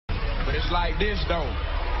it's like this, though.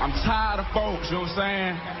 I'm tired of folks, you know what I'm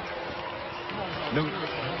saying? The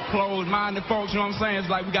closed-minded folks, you know what I'm saying? It's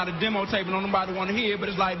like we got a demo tape and nobody want to hear, but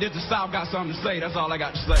it's like this, the South got something to say. That's all I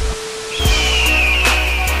got to say.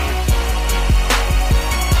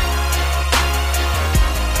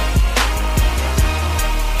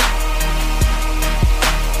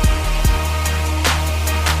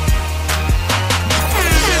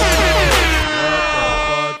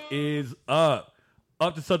 Is up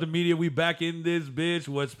to Southern Media. We back in this bitch.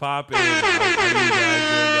 What's poppin'?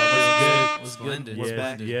 What's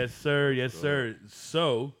good? Yes, sir.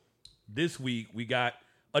 So this week we got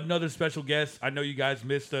another special guest. I know you guys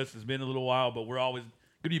missed us. It's been a little while, but we're always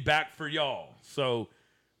gonna be back for y'all. So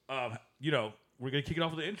we're gonna kick it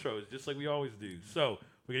off with the intros, just like we always do. So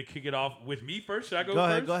we're gonna kick it off with me first. Should I go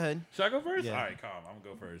first? Go ahead. Should I go first? Yeah. All right, calm. I'm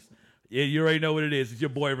gonna go first. Yeah, you already know what it is. It's your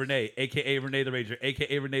boy Renee, a.k.a. Renee the Ranger,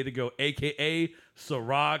 a.k.a. Renee the Goat, a.k.a.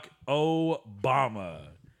 Ciroc Obama.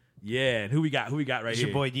 Yeah, and who we got right It's here? It's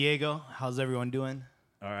your boy Diego. How's everyone doing?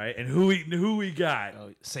 All right, and who we got?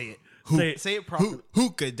 Oh, say it. Say it properly.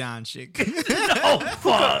 Hookah Doncic. Oh,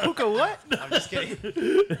 fuck. Hookah what? I'm just kidding.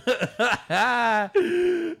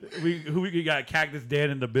 Who we got? Cactus Dan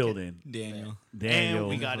in the building. Daniel. And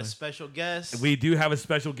we got a special guest. We do have a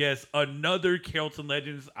special guest, another Carrollton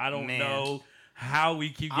Legends. I don't know how we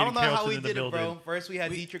keep getting Carrollton in the building. Bro. First we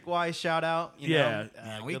had Dietrich Wise, shout out. You know,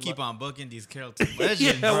 we keep on booking these Carrollton Legends.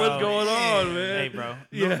 Yeah, bro. what's going on, man? Hey, bro.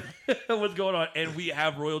 Yeah, what's going on? And we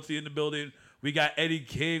have royalty in the building. We got Eddie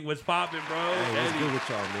King. What's poppin', bro? Hey, what's Eddie. good with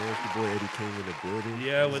y'all, man? It's your boy Eddie King in the building.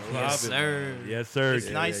 Yeah, what's poppin'? Yes, sir. Yes, sir. It's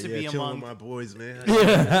nice to be chilling among with my boys, man.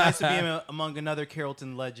 It's nice to be among another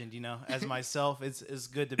Carrollton legend, you know. As myself, it's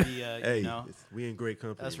good to be, Hey, you know. we in great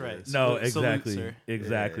company. That's right. Man. No, Salute, exactly, sir.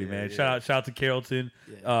 exactly, Yeah, man. yeah. Shout out to Carrollton.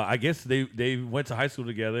 Yeah. I guess they went to high school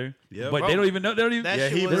together, Yep. but Bro, they don't even know. They don't even. that Yeah,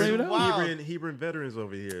 shit was Hebron, wild. Hebron veterans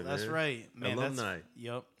over here. That's man. right, man. Alumni.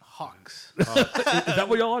 Yep. Hawks. Is that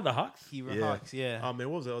what y'all are? The Hawks? Hebron Yeah. Hawks, yeah. Oh man,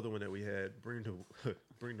 what was the other one that we had? Bring the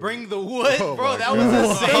Bring the wood, Oh, bro. my That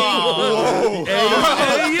was insane. Whoa.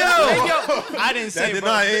 Hey, yo. I didn't That say, did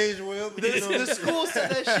bro. not age well. But The school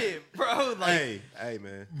said that shit, bro. Like, hey,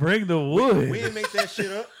 man. Bring the wood. We didn't make that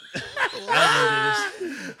shit up.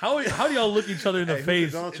 How do y'all look each other in the Hey,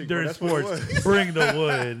 face who's the Doncic, bro? during That's what it sports? was. Bring the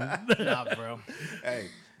wood. nah, bro. Hey,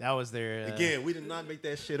 That was their. again, we did not make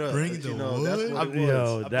that shit up. Bring but, the you know, that's wood? what it was.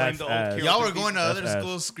 Yo, I that's blame the old ass. Carrollton. Y'all were going to That's other ass.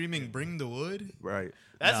 schools screaming, bring the wood? Right.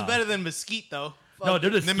 That's Nah. better than Mesquite, though. No, they're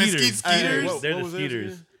the The Skeeters. Mesquite Skeeters? Hey, They're what the was theirs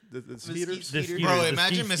Skeeters. again? The Mesquite Skeeters? The Skeeters. Skeeters. Bro, the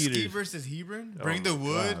imagine Skeeters. Mesquite versus Hebron. Bring Oh the my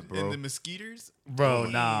wood God, bro. and the Mosquitoes. Bro,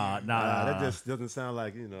 nah. That just doesn't sound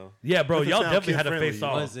like, you know. Yeah, bro, doesn't y'all sound definitely had to kid-friendly. face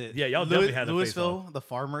off. Was it? Yeah, y'all definitely had to face Louisville, off. the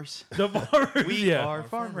farmers. The farmers, We yeah. are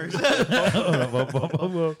farmers. Should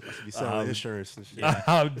be selling insurance and shit.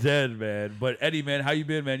 I'm dead, man. But Eddie, man, how you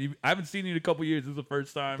been, man? I haven't seen you in a couple years. This is the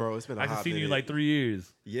first time. Bro, it's been a I haven't hot seen you in minute. like 3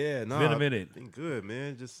 years. Yeah, no. been a minute. Been good,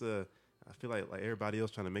 man. Just I feel like everybody else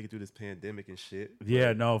trying to make it through this pandemic and shit. Yeah,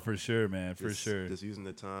 But no, for sure, man, for just- sure. Just using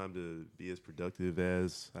the time to be as productive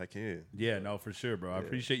as I can. Yeah, no, for sure, bro. I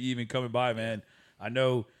appreciate you even coming by, man. I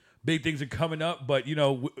know big things are coming up, but you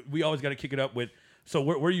know we always got to kick it up with. So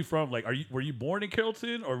where are you from? Like, were you born in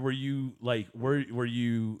Carrollton, or were you like were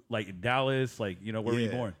you like in Dallas? Like, you know, where were you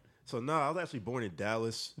born? So no, I was actually born in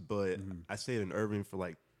Dallas, but I stayed in Irving for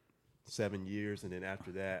like 7 years, and then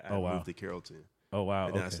after that, I Oh, wow. moved to Carrollton. Oh wow,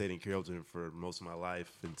 And then I okay. stayed in Carrollton for most of my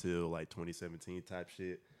life until like 2017 type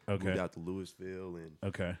shit. Okay. Moved out to Louisville and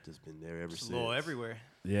Okay, just been there ever It's a since. little everywhere.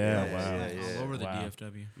 yeah, Yeah, wow, yeah. All over the Wow.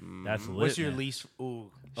 DFW. That's lit. What's your man. least?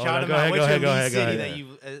 Ooh, Oh, shout no, him go out. ahead, What's go your ahead, go least ahead, city go that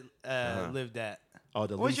you've lived at? Oh,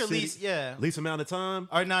 the What's least your city? least? Yeah. Least amount of time?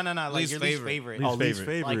 Or no, like Least your favorite. least favorite. Least Oh, least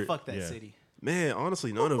favorite. favorite. Like fuck that Yeah. city. Man,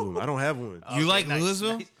 honestly, none of them. I don't have one. You like nice,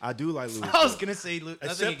 Louisville? nice. I do like Louisville. I was gonna say nothing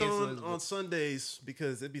Except against on Louisville. Sundays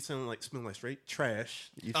because it'd be smelling like straight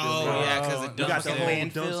trash. You feel Oh, me? yeah, because Oh, the You got the dumpster. whole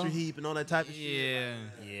Landfill. dumpster heap and all that type of shit. Yeah.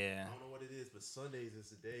 Yeah. I don't know what it is, but Sundays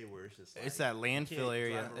is the day where it's just like, It's that you can't landfill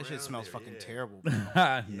area. drive That shit around smells there, fucking yeah. terrible.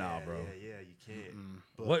 Nah, bro. Yeah, you can't.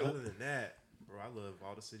 But What- other than that, bro, I love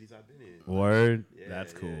all the cities I've been in. Word. Yeah,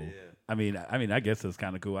 That's yeah, cool. yeah. I mean, I guess that's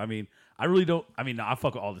kind of cool. I mean, I really don't. I mean, I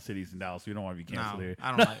fuck with all the cities in Dallas. So you don't want to be canceled No, here.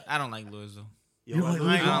 I don't like Louisville. Yo, You I like love-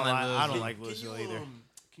 I ain't I gonna don't like lie, I don't Louisville. like Louisville either.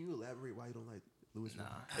 Can you elaborate why you don't like Louisville?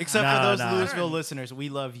 Except Nah, for those nah. Louisville listeners, we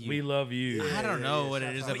love you. We love you. I don't know what it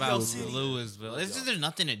shout is out to about Louisville. Louisville. It's just there's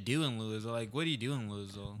nothing to do in Louisville. Like, what do you do in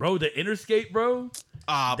Louisville? Bro, the Interstate, bro.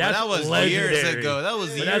 Ah, but That's that was legendary. years ago. That was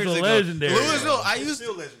But years that's ago. legendary. Louisville, I It's used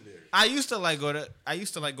still legendary. I used to like going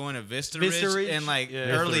to Vista Vista Ridge Ridge? in like Yeah.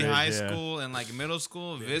 early Vista Ridge, high yeah. school and like middle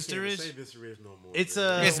school. Vista Can't even Ridge. say Vista Ridge no more. It's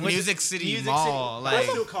man. It's what's Music it? City Music Mall. But I Like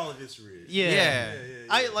still call it Vista Ridge. Yeah. Yeah.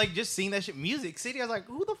 I like just seeing that shit. Music City. I was like,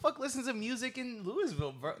 who the fuck listens to music in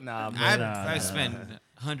Louisville, bro? Nah, man. I spent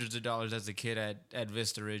hundreds of dollars as a kid at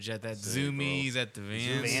Vista Ridge, at that Same, bro. Zoomies, at the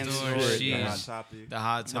Van Van store, store, sheesh. Hot Topic. The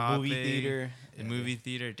Hot The Topic, movie theater. the movie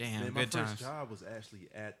theater. Damn, Man, my good first times. job was actually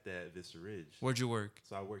at that Vista Ridge. Where'd you work?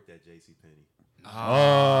 So I worked at J.C. Penney.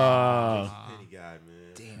 Oh. Penny guy,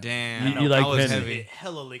 man. Damn, You like I was Penny. heavy. Hit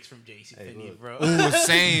hella licks from JC Hey, Penney, look. bro. Ooh,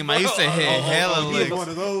 same. I used to hit hella You was licks. one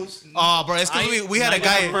of those? Oh, bro, it's because we had a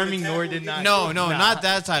guy. confirming nor denying. No, not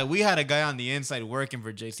that type. We had a guy on the inside working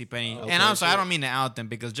for JCPenney. Okay, And I'm sorry, I okay. don't mean to out them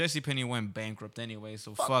because JCPenney went bankrupt anyway,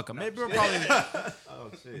 so fuck them. Maybe we're probably. Oh,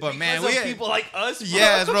 shit. But man, Because we of had, people like us, bro.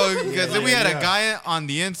 yes, bro. Because then we had yeah. a guy on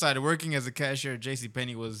the inside working as a cashier at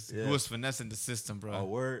JCPenney Yeah. who was finessing the system, bro. Oh,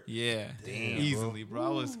 word? Yeah, Damn, easily, bro. I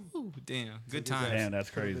was, ooh, damn, good times. Damn, that's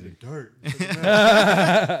Put him in crazy. the dirt.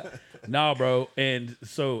 No, bro. And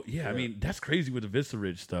so, yeah, I mean, that's crazy with the Vista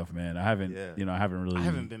Ridge stuff, man. I haven't, Yeah. I haven't really. I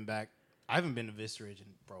haven't been back. I haven't been to Vista Ridge in,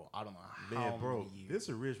 bro, I don't know how Man, bro, many years.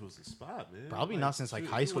 Vista Ridge was the spot, man. Probably not since like shoot,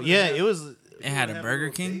 high you school. wanna Yeah, have- it was. It had you a wanna Burger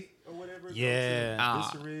have King. date or whatever, go Yeah. to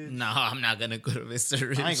Vista Ridge. No, I'm not gonna go to Vista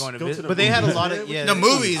Ridge. I ain't going to Go to Vista, the but they had a movies, lot man. of yeah. The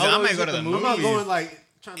movies. Oh, I might is go it to the I'm movies. not going like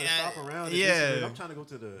trying to Yeah, stop around. at yeah. Vista Ridge. I'm trying to go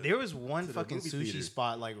to the. There was one to the fucking movie sushi theater.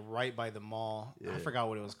 spot like right by the mall. Yeah. I forgot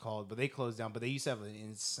what it was called, but they closed down. But they used to have an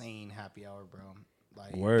insane happy hour, bro.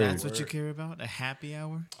 Like Word. That's what you care about? A happy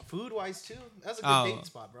hour? food wise too. That's a good Oh. dating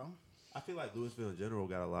spot, bro. I feel like Louisville in general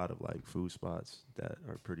got a lot of like food spots that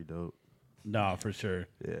are pretty dope. No, for sure.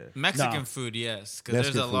 Yeah, Mexican Nah. food, yes, because there's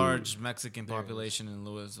Mexican a food. large Mexican population in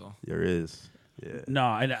Louisville. there is. Yeah. No,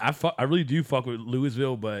 and I really do fuck with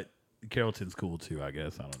Louisville, but Carrollton's cool too. I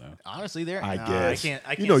guess I don't know. Honestly, there. I nah, guess. I can't.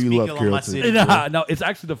 I You can't know you speak love ill on my Carrollton. city. Nah, no, it's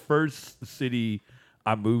actually the first city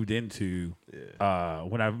I moved into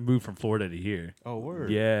when I moved from Florida to here. Oh, word.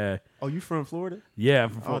 Yeah, Oh, you from Florida? yeah, I'm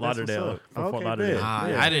from Fort that's what's Lauderdale. up. From Fort Okay, Lauderdale. bet. Ah,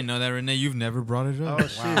 Yeah. I didn't know that, Renee. You've never brought it up. Oh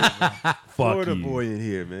shit, Fuck Florida you. boy in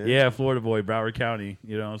here, man. Yeah, Florida boy, Broward County.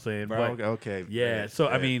 You know what I'm saying? Bro, But- okay. Yeah. bet, So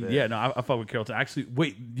I bet, mean, bet. yeah, no, I fuck with Carrollton. Actually,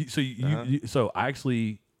 wait. So I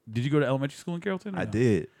actually did you go to elementary school in Carrollton? or I no?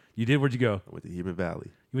 did. You did? Where'd you go? I went to Hebron Valley.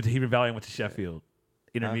 You went to Hebron Valley and went to Sheffield,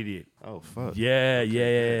 intermediate. Oh fuck. Yeah,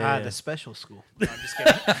 yeah. The special school. No, I'm just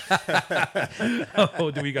kidding.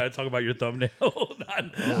 Oh, do we got to talk about your thumbnail?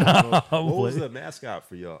 What was the mascot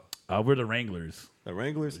for y'all? We're the Wranglers. The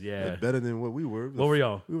Wranglers? Yeah. They're better than what we were. What were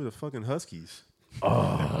y'all? We were the fucking Huskies.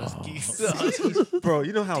 Huskies. Bro,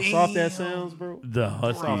 you know how soft that sounds, bro? The Soft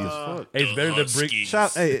as Huskies. fuck. Hey, it's better than bring.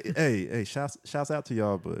 Shout, hey, shouts out to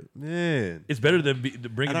y'all, but man. It's better than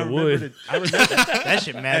bringing And I the remember wood. I remember That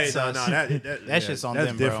shit mad Hey, sus. that shit's on that's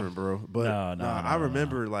them, bro. different, bro. But No, I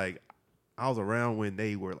remember like I was around when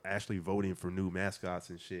they were actually voting for new mascots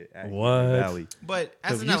and shit at What? Hebron Valley. But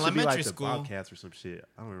 'Cause as it an used to be elementary like the school, Bobcats or some shit.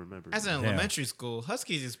 I don't remember. as an Damn. elementary school,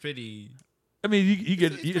 Huskies is pretty. I mean, you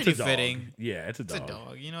get It's it's, pretty a dog. fitting. Yeah, it's a It's dog. a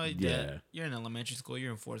dog, you know. Yeah. You're in elementary school.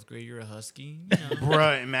 You're in fourth grade. You're a husky. You know.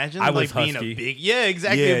 Bruh, imagine I was like being husky. a big, yeah,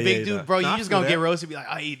 exactly, Yeah, a big yeah, dude, no. bro. No, You I just feel gonna get that. roasted, be like,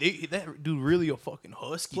 hey, that dude really a fucking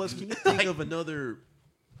husky. Plus, dude. can you think of another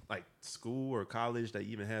like school or college that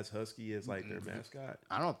even has Husky as like their mascot?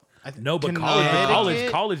 I don't. No, but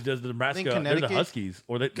Connecticut? college does the Nebraska. They're the Connecticut- Huskies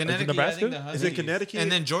or the is it Connecticut, I Nebraska. think the Is Huskies. it Connecticut?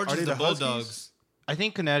 And then Are Georgia's they the the Huskies? Bulldogs. I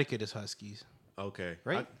think Connecticut is Huskies. Okay,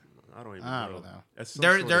 Right? I don't even I know. don't know. That's some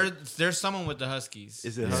There, sort there, of- there's someone with the Huskies.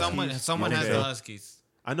 Is it someone? Huskies? Someone has Okay. the Huskies.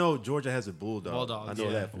 I know Georgia has a bulldog. Bulldogs, I know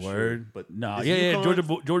yeah. that for Word, sure. But no, is yeah,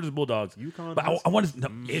 UConn- Georgia's Bulldogs. UConn But I Huskies? want to. No,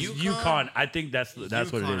 it's UConn? UConn. I think that's what it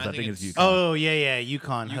is. UConn, I think it's UConn. Oh yeah,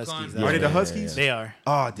 Yukon Huskies. UConn? that's Are they the right. Huskies? They are.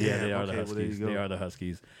 Oh damn! Yeah, they are okay, the well, there Huskies. you go. They are the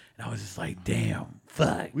Huskies. And I was just like, damn,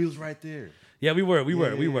 fuck. We was right there. Yeah, we were.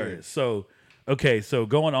 Yeah. So, okay, so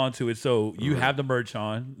going on to it. So you have the merch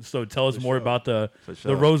on. So tell us more sure. about the For the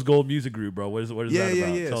sure. Rose Gold Music Group, bro. What is that Yeah.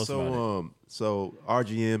 about? Tell us So about it. so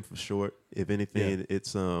RGM for short. If anything,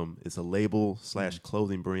 it's a label /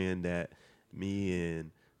 clothing brand that me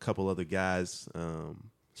and a couple other guys.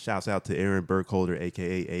 Shouts out to Aaron Burkholder,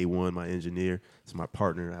 aka A1, my engineer. It's my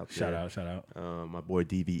partner out there. Shout out. My boy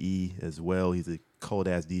DVE as well. He's a cold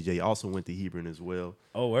ass DJ. Also went to Hebron as well.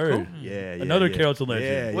 Oh, word. Yeah, Another Carrollton legend.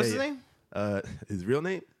 Yeah, What's yeah, his yeah. name? His real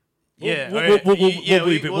name? Yeah, we'll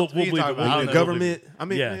bleep it. We'll we can bleep talk it. about I don't The know. government. I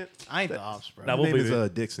mean, Yeah. man, I ain't the ops, bro. Nah, his we'll name bleep is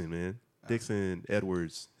it. Dixon, man. Dixon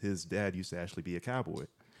Edwards. His dad used to actually be a cowboy.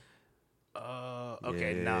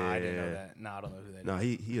 Okay, nah, I didn't know Yeah. that. Nah, I don't know who that is. No,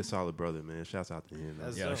 he a solid brother, man. Shouts out to him. man.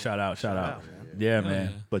 That's Yeah, dope. shout out. out, Yeah, Hell man.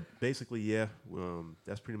 yeah. But basically, yeah,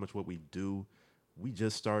 that's pretty much what we do. we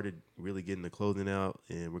just started really getting the clothing out,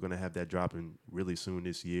 and we're gonna have that dropping really soon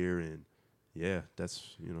this year. And yeah,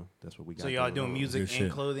 that's what we got. So y'all going doing on. music Good and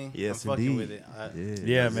shit. clothing? Yes, I'm fucking indeed. with it.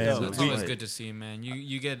 Yeah, that's man. dope. It's We- always good to see, man.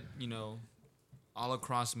 You get all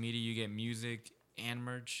across media. You get music and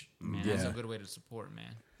merch. Man, that's Yeah. a good way to support,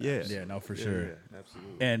 man. Yeah, Yeah, no, for sure. Yeah,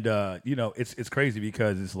 absolutely. And it's crazy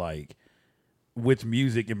because it's like with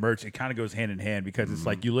music and merch, it kind of goes hand in hand because it's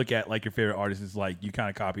like you look at like your favorite artists, it's like you kind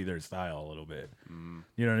of copy their style a little bit.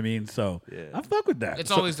 You know what I mean? So Yeah. I fuck with that.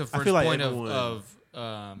 It's always the I first feel like point everyone-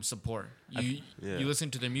 of support. You Yeah. you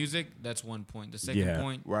listen to their music. That's one point. The second Yeah.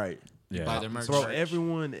 point, Right. you Yeah. buy their merch. So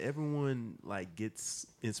everyone like gets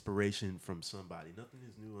inspiration from somebody. Nothing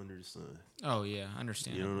is new under the sun. Oh yeah, I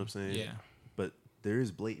understand. You know what I'm saying? Yeah. But there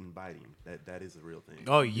is blatant biting. That is a real thing.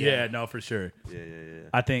 Oh yeah, no, for sure. Yeah.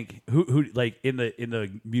 I think who like in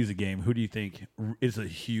the music game, who do you think is a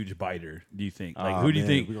huge biter? Do you think like Ah, who do you man,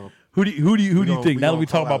 think we gonna- who do you think? Now that we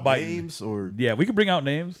talk about biting, names or yeah, we can bring out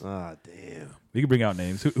names. damn, We can bring out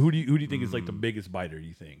names. Who do you think is like the biggest biter? Do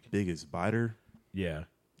you think? biggest biter. Yeah,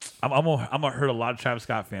 I'm gonna hurt a lot of Travis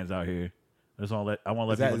Scott fans out here. I want to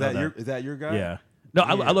let people know that. Is that your guy? Yeah. No,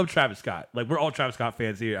 Yeah. I love Travis Scott. Like we're all Travis Scott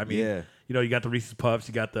fans here. I mean, Yeah. you got the Reese's Puffs,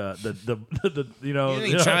 you got the you know. You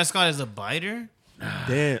think Travis Scott is a biter?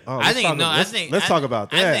 Damn. Oh, I think no. I think let's talk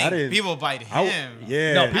about that. I I think didn't. people bite I- him.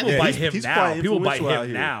 yeah. No, people yeah, bite he's- him he's now. quite People bite influential out him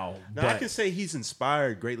here. now. Now I but- can say he's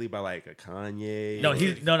inspired greatly by like a Kanye. No, or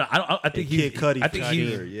he's no. I think Kid he's. Cudi. I think for he's.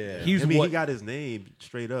 sure, yeah. He's I mean, what. he got his name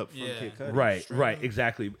straight up from Yeah. Kid Cudi. Right,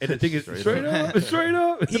 exactly. And the thing is, Straight straight up, straight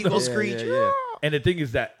up. Eagle Yeah, screech. yeah. And the thing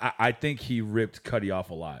is that I think he ripped Cudi off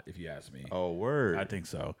a lot. If you ask me, Oh, word. I think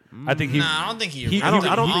so. I think he. Nah, I don't think he. he- I don't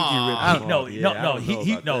ripped think him he off. ripped him No, off. Yeah, no, I no. don't He know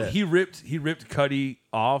he about no. that. He ripped Cudi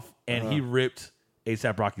off, and he ripped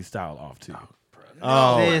ASAP Rocky style off too.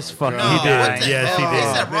 Oh, This fucking No, He did. what the Yes, he hell? did.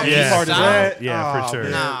 A$AP Rocky Yeah. part of style? that? Yeah, for Oh, sure.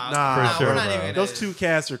 man. Nah, For sure, we're not bro. even Those gonna- two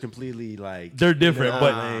casts are completely like They're in their different, own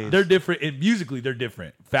but lanes. they're different. And musically, they're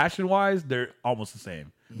different. Fashion wise, they're almost the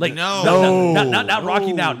same. Like No. not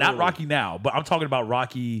Rocky now, No, not no. Rocky now. But I'm talking about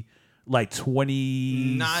Rocky like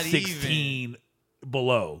 2016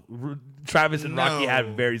 below. Travis and Rocky No.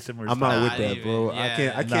 had very similar. I'm styles. not with Not that, even, bro. yeah. I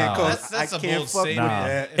can't. Nah. That's I a can't bold fuck with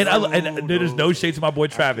statement. that. And there's no shade to my boy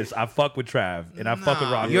Travis. I fuck with Trav, and I fuck with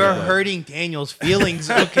Nah. Rocky. You're but- hurting Daniel's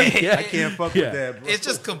feelings. Okay. Yeah. I can't fuck Yeah. with that, bro. It's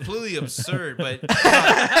just completely absurd, but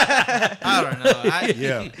I don't know.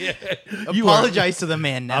 yeah. You are- Apologize to the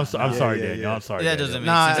man now. I'm sorry, yeah, Daniel. yeah. I'm sorry. That Daniel. doesn't make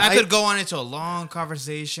Nah, sense. I I- could go on into a long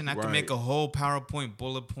conversation. I could Right. make a whole PowerPoint,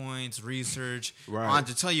 bullet points, research Right. on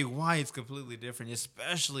to tell you why it's completely different,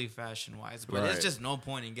 especially fashion wise. But Right. there's just no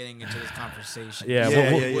point in getting into this conversation. Yeah, Yeah,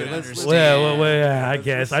 well, yeah, yeah. Would Let's- understand. well, yeah, I Let's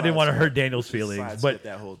guess I didn't want to hurt sidestep- Daniel's let's feelings, sidestep but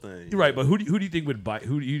that whole thing. you're right. But who do you think would bite?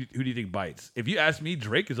 Who do you think bites? If you ask me,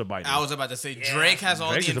 Drake is a biter. I was about to say Drake has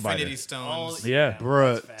all Drake the is a biter. Infinity Stones. yeah,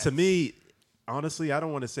 Bruh, to me, honestly, I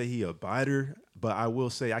don't want to say he a biter, but I will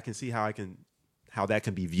say I can see how that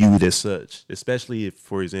can be viewed as such. Especially if,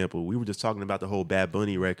 for example, we were just talking about the whole Bad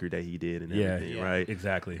Bunny record that he did and yeah, everything, right?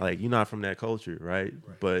 Exactly. Like you're not from that culture, right?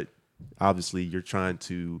 But obviously you're trying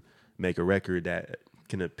to make a record that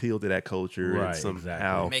can appeal to that culture Right, and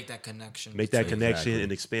somehow Make that connection. make that between- connection Exactly.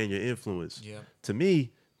 and expand your influence. Yeah. To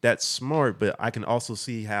me, that's smart, but I can also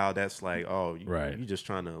see how that's like, oh, Right. you're just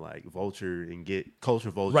trying to like vulture and get culture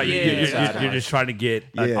vulture. right. and You're, get you're, inside you're, of you're it. just trying to get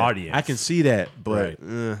an Yeah, audience. I can see that, but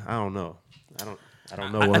Right. I don't know. I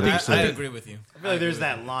don't know. I think- 100%. I agree with you. I feel like there's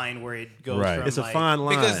that line where it goes Right. from It's a like, fine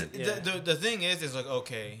line. Because Yeah. the thing is like,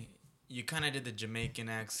 okay, you kind of did the Jamaican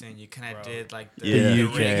accent. You kind of did like the, Yeah. the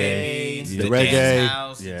UK, reggae beats, the the reggae. dance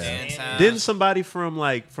house, Yeah. the dance house. Didn't somebody from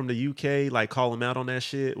the UK like call him out on that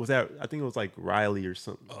shit? Was that I think it was like Riley or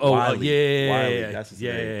something. Oh, Wiley. yeah, Wiley, that's his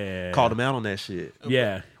yeah. name. Called him out on that shit.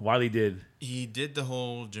 Yeah, Wiley did. He did the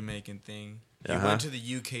whole Jamaican thing. He Uh-huh. went to the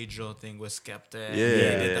UK drill thing with Skepta. Yeah, He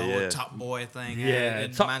did the whole yeah. Top Boy thing. Yeah,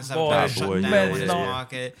 and Top man's Boy, having to Top shut Boy, down yeah, his yeah.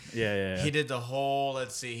 market. Yeah. He did the whole.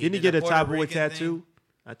 Let's see. Didn't he did get the a Puerto Top Boy Rican thing. tattoo?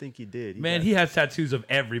 I think he did. He Man, got- he has tattoos of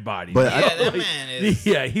everybody. But Yeah, that man is.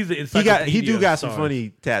 yeah, he's an he encyclopedia do got of some stars. funny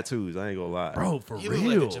tattoos. I ain't gonna lie, bro, for He real.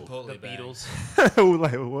 looked like a Chipotle the bag. Beatles.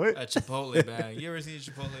 like what? A Chipotle bag. You ever seen a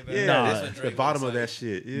Chipotle bag? Yeah, Nah. That's what it's the Drake bottom looks of like. that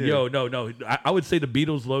shit. Yeah. Yo, no. I would say the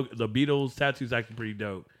Beatles tattoo is actually pretty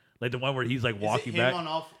dope. Like the one where he's like walking back.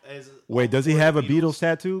 Wait, does he have a Beatles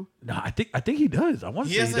tattoo? No, I think he does. I want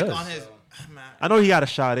to He say has he like does. on his. Man, I know he got a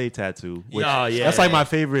Sade tattoo. Which, Yeah, yeah. That's like my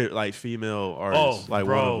favorite like female Oh, artist. Like one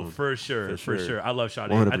bro, of them. for sure. For sure. I love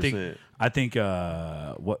Sade. I think 100%. I think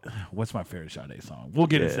what's my favorite Sade song? We'll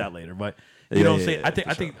get into that later, but you Yeah, know what I'm yeah,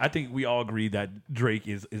 saying. yeah, I think we all agree that Drake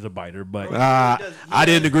is a biter, but I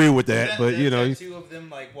didn't agree with that, but you know. two of them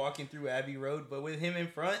like walking through Abbey Road, but with him in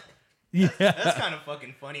front. yeah, That's kind of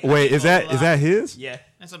fucking funny. Wait, is that his? Yeah.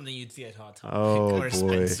 That's something you'd see at Hot Topic Oh, or boy.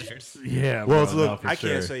 Spencer's. yeah. Well, bro, look, no, for I sure.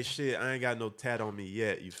 can't say shit. I ain't got no tat on me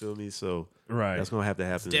yet. You feel me? So Right. that's gonna have to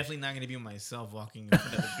happen. Definitely not going to be myself walking in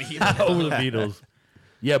front of the Beatles. over the Beatles.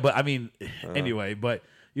 Yeah, but I mean, anyway, but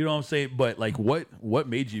you know what I'm saying. But like, what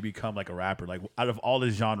made you become like a rapper? Like, out of all the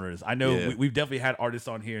genres, I know Yeah. we've definitely had artists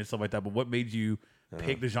on here and stuff like that. But what made you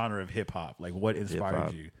pick the genre of hip hop? Like, what inspired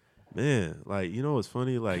Hip-hop. you? Man, like you know what's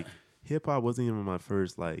funny? Like hip hop wasn't even my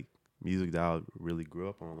first like music that I really grew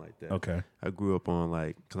up on like that. Okay. I grew up on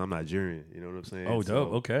like because I'm Nigerian. You know what I'm saying? Oh, dope.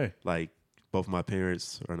 So, Okay. Like both my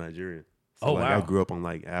parents are Nigerian. So, Oh, like, wow. I grew up on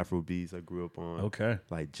like Afro beats. I grew up on Okay.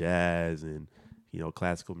 like jazz and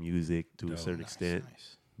classical music to a certain extent.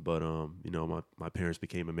 Nice. But you know, my parents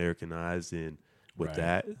became Americanized, and with Right.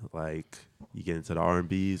 that, like you get into the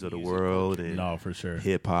R&Bs of the world and No, for sure.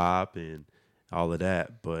 hip hop and all of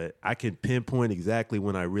that. But I can pinpoint exactly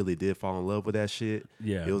when I really did fall in love with that shit.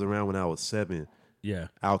 Yeah. It was around when I was 7. Yeah.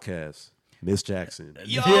 Outkast, Miss Jackson.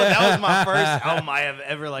 Yo, that was my first album I have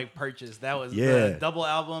ever like purchased. That was Yeah. the double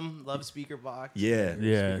album, Love Speaker Box. Yeah.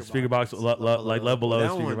 Yeah. Speaker box, like Love Below.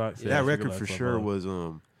 That Speaker one, box. Yeah, that Speaker record box, for Love sure Below.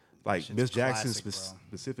 was like shit's Miss Jackson classic, bro.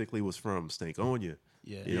 specifically was from Stankonia.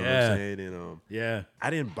 Yeah. You know Yeah. what I'm saying? And Yeah. I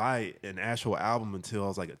didn't buy an actual album until I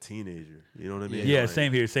was like a teenager. You know what I mean? Yeah. Like,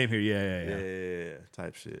 Same here. Same here. Yeah. Yeah,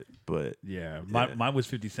 type shit. But Yeah. Yeah. Mine was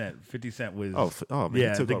 50 Cent. 50 Cent was. oh man, he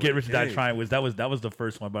yeah. took The over Get Rich or Die game. Trying was that was the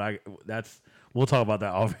first one, but we'll talk about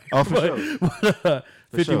that off. Oh, for sure.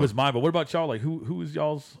 50 sure. was mine, but what about y'all? Like, who was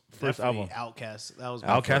y'all's first Definitely album? Outkast. That was my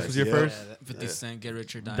Outkast first. was your Yeah. first? Yeah, that- 50 Cent, Get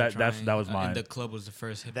Rich or Die That- Trying. that was mine. And The Club was the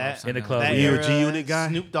first hip hop That song. In the I club. that Were you a era, G-Unit guy?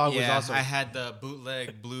 Snoop Dogg was Yeah, also. I had the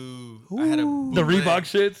bootleg blue. I had a The bootleg- Reebok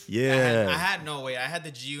shits? Yeah. I had no way. I had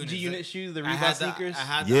the G Unit. G-Unit shoes, the I Reebok had sneakers.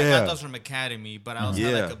 I Yeah. got those from Academy, but I also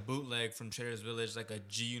had Yeah. like a bootleg from Trader's Village, like a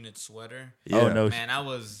G Unit sweater. Oh, Yeah. no. Man,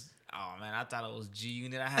 I thought it was G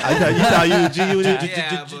Unit. I had. You thought you were G-Unit?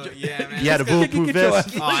 yeah, but yeah, man. You had a bulletproof vest?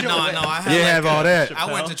 Oh no, I had. You like have all that.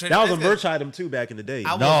 I went to Trader. That was a merch item too back in the day.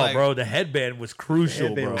 I was No, like- bro. The headband was crucial,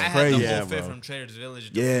 headband bro. was I had the crazy. whole Yeah, fit bro. from Trader's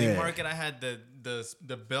Village. The Yeah. flea market, I had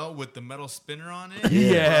the belt with the metal spinner on it.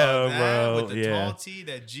 Yeah, that, bro. With the Yeah. tall tee,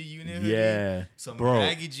 that G Unit hoodie, Yeah. some Bro.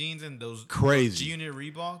 baggy jeans, and those Crazy. G Unit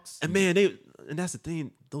Reeboks. And man, and that's the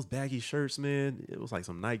thing. Those baggy shirts, man. It was like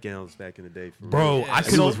some nightgowns back in the day. For Bro, real. I And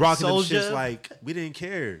could we was rocking them Soulja. shits like we didn't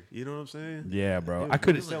care. You know what I'm saying? Yeah, bro. I We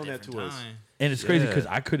couldn't. was selling that to us. And it's crazy Yeah. because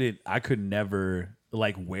I could never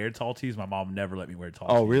like wear tall tees. My mom never let me wear tall.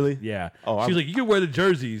 Oh, tees. really? Yeah. Oh, She's I- like, you can wear the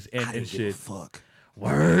jerseys and, I and didn't give a shit. fuck. I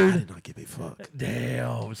Word. did not give a fuck.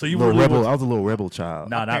 Damn. So you Little were rebel. I was a little rebel child.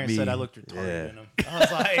 Nah, not Parents me. said I looked retarded Yeah. in them. I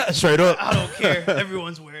was like, Straight up. I don't care.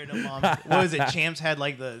 Everyone's wearing them. Mom. What was it? Champs had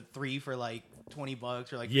like the 3 for like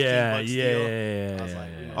 $20 or like $15 Yeah, deal. yeah. I was like,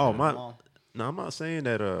 we Oh, put my- them on. No, I'm not saying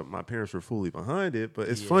that my parents were fully behind it, but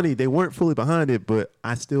it's funny they weren't fully behind it, but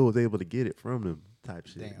I still was able to get it from them. Type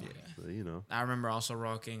shit. Damn. So, you know. I remember also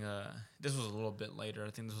rocking. This was a little bit later. I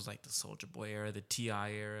think this was like the Soulja Boy era, the Ti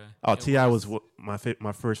era. Oh, It T.I. was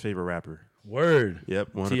my first favorite rapper. Word.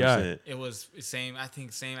 Yep, 100%. T.I. It was same. I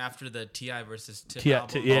think same after the Ti versus Tip T.I.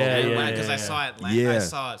 album. yeah, Because yeah. I saw Atlanta. Yeah. I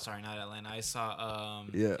saw sorry, not Atlanta. I saw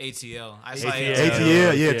Yeah. ATL. I saw ATL. ATL,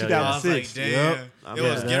 yeah, Yeah. 2006. I was like, damn. Yep. I It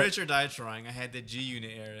remember was that. Get Rich or Die Trying. I had the G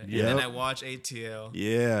Unit era, and Yep. then I watched ATL,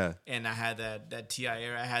 Yeah. and I had that Ti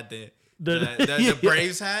era. I had the Yeah.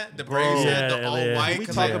 Braves hat, the Braves Yeah, hat, the all yeah. white. We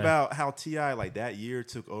 'cause talk Yeah. about how T.I. like that year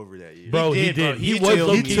took over that year. Bro, he did, bro. did. He He did was too.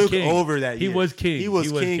 low he key took king. over that He year. was king. He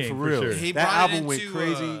was king king for for real. sure. He That brought it album went into,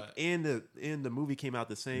 crazy, and the movie came out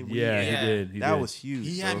the same week. Yeah, Yeah. he did. He that did. was huge.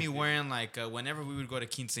 He had bro. me wearing like whenever we would go to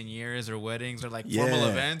quinceañeras or weddings or like Yeah, formal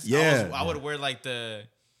events. yeah. I would wear like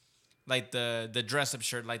the dress up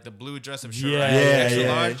shirt, like the blue dress up shirt. Yeah, right? yeah, Extra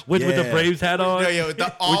yeah. large. with the Yeah. Braves hat on. Yeah, with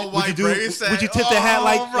the all would white you do- Braves hat. would you tip the hat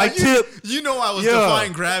like- bro, like you, Tip? You know I was Yeah.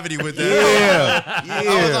 defying gravity with that. Yeah, I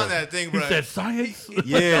was on yeah, that thing, He bro. said science.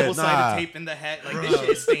 yeah. Double-sided Nah, tape in the hat. Like, this shit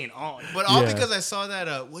is staying on. But all Yeah. because I saw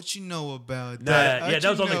that. What you know about Nah, that? yeah, What that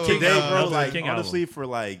was you on the know King today, album. bro. That was the Like King honestly, for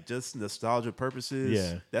like just nostalgia purposes,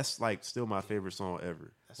 Yeah. that's like still my favorite song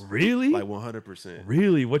ever. Really? Like 100%.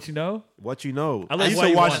 Really? What you know? What you know? I like used Why to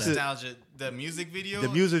You watch Want It. the. nostalgia. the music video. The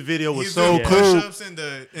music video was he's so doing cool. push-ups in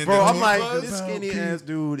the Bro, I'm tour like, bus. this skinny ass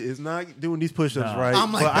dude is not doing these push-ups right.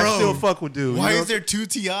 I'm like, but bro, I still fuck with dude. Why you know? is there 2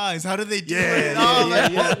 TIs? How do they do Yeah,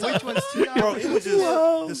 it? yeah. Which one's T.I.? Bro, it was just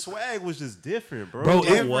the swag was just different, bro. Bro, it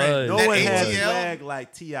Different. was. No That one had ATL swag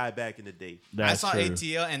like T.I. back in the day. I That's saw true.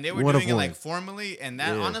 ATL and they were One of doing it like one. formally, and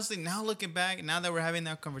that Yeah. honestly, now looking back, now that we're having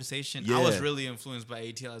that conversation, Yeah. I was really influenced by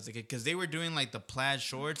ATL as a kid because they were doing like the plaid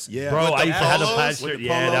shorts. Yeah, Bro, With I the used to have the polos, plaid with shirt. the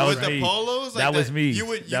Yeah, that was with me. the polos, like That was me.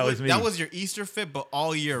 That was me. That was your Easter fit, but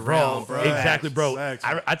all year Bro, round, bro. exactly, bro. Facts.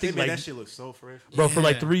 I think Hey, man, like, that shit looks so fresh. bro, for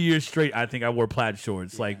like Yeah. 3 years straight, I think I wore plaid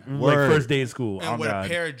shorts. Like Word. first day of school. And Oh with god. a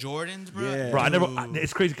pair of Jordans, bro. Yeah. Bro, I never. Dude.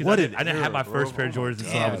 It's crazy because What I an didn't have era, my first bro. pair of Oh my Jordans until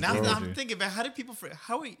I Damn, was now older. I'm thinking about how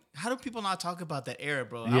do people not talk about that era,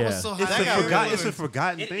 bro? I Yeah. was so It's high. a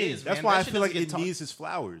forgotten It thing. is, That's man. why That I shit feel like doesn't it get talk- needs its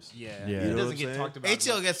flowers. Yeah, Yeah. it You know doesn't what get I'm talked about.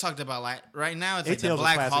 ATL gets talked about like right now. It's like ATL the is a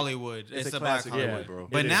Black classic. Hollywood. It's a the Black classic Hollywood, movie, bro.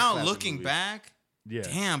 But It is a now classic looking movie. back, Yeah.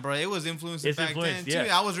 damn, bro, it was influenced It's back then influenced, too.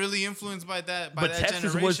 yeah. I was really influenced by that. By But that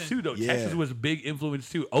Texas generation. was too, though. Yeah. Texas was a big influence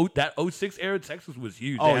too. That 06 era, Texas was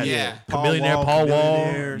huge. Oh, They had yeah. Paul Wall,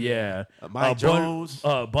 Chameleonaire, yeah, Mike Jones,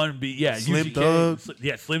 Bun B, yeah, Slim UGK, Thug.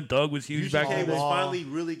 yeah, Slim Thug was huge back UGK then. was Wall. finally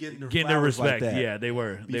really getting their Getting flowers their respect, like that. yeah, they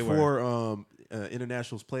were. Before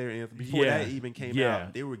International's player anthem, before Yeah. that even came Yeah.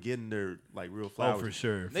 out, they were getting their like real Oh, flowers. for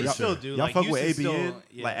sure. They for still sure. do. Y'all Like, fuck with Houston ABN, still-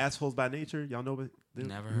 yeah. like Assholes by Nature. Y'all know them?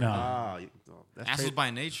 Never heard. No. Ah, that's Assholes crazy.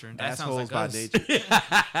 by nature. That Assholes sounds by like us.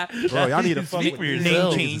 nature. Bro, y'all need to fuck Speak with for these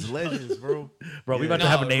yourself. niggas is legends, bro. Bro, we Yeah. about to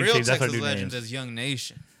have a No, name real change. That's our Texas new legends names. as Young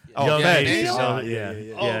Nation. Oh, Young yeah, Nation. yeah, Oh, yeah, yeah,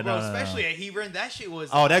 yeah. Oh, yeah. bro, No, no, no. especially at Hebron, that shit was.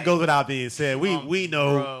 Oh, that like, goes without being said. We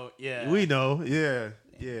know. Bro, yeah. We know. Yeah.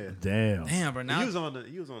 Yeah. Damn. Damn, bro. He Now was on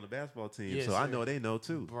the basketball team, Yes, so I sir. know they know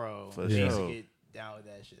too. Bro, For they used to sure. get down with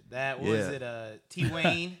that shit. That what was Yeah. it? T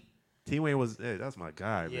Wayne. T Wayne was that's my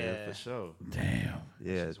guy, man, Yeah. for sure. Damn.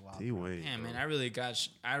 Yeah, is wild, T Wayne. damn, man, I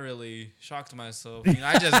really shocked myself. You know,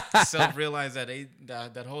 I just self-realized that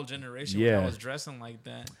that whole generation when Yeah. I was dressing like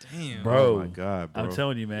that. Damn. Bro. Oh my god, bro. I'm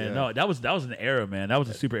telling you, man. Yeah. No, that was an era, man. That was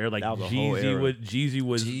a super era. Like That was a whole era. Jeezy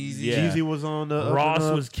was, Jeezy. yeah. Jeezy was on the up Ross and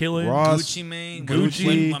up. was killing. Ross, Gucci Mane.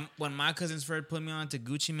 Gucci. When my cousins first put me on to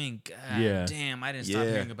Gucci Mane, god Yeah. damn, I didn't stop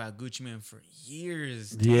Yeah. hearing about Gucci Mane for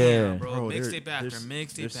years. Yeah. Damn, bro. Bro, Mixtape there- after there's-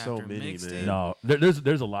 mixtape there's after so many, mixtape. man. No,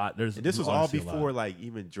 there's a lot. There's And this was all honestly a lot. before like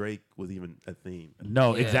even Drake was even a theme.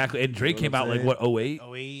 No, Yeah. exactly. And Drake You know came what out I'm like saying? what 08?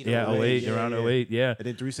 08. Yeah, 08, yeah, around yeah. 08. Yeah. And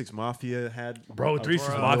then 3 6 Mafia had Bro, 3 6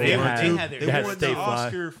 Bro, Mafia they had, had their- they they had won Stay the Fly.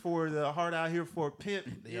 Oscar for the Hard Out Here for a Pimp.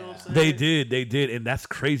 You know what I'm saying? They did, and that's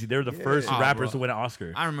crazy. They're the first Oh, rappers bro. to win an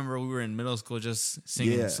Oscar. I remember we were in middle school just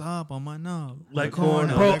singing Yeah. "What's up on my knob." Like,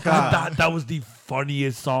 corner, bro, like, I thought that was the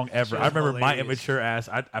funniest song ever. Shit I was remember my hilarious. immature ass.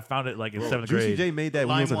 I found it like in 7th Juicy grade. J made that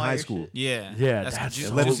when he was in LimeWire high shit. school. Yeah, Yeah, that's Juicy,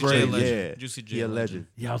 so Eleventh Juicy J grade, legend. yeah. Juicy J He a legend.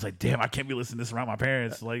 Yeah, I was like, damn, I can't be listening to this around my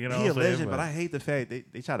parents. Like, you know, He what a I'm saying? legend, but I hate the fact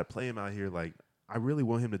they try to play him out here. Like, I really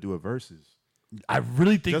want him to do a versus. I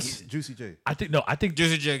really think. Just Juicy J. I think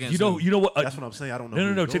Juicy J against you know what? That's what I'm saying. I don't know. No,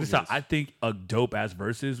 who no. to Check go this out. against. I think a dope ass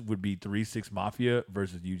versus would be 3 6 Mafia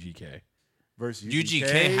versus UGK. Versus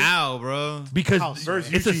UGK, how, bro? Because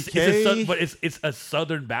Versus it's a UGK? but it's a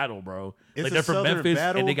southern battle, bro. It's Like a they're from southern Memphis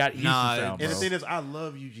battle? and they got Houston Nah, sound, And bro. the thing is, I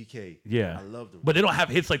love UGK. Yeah, I love them. but they don't have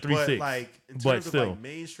hits like 3 But 6. like in But terms of still. like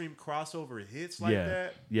mainstream crossover hits like Yeah.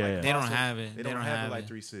 that, Yeah, like yeah. They don't crossover- have it. They don't have it like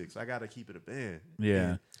 3 6. I gotta keep it a band.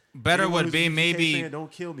 Yeah. And Better anyone would who's be a UGK maybe fan,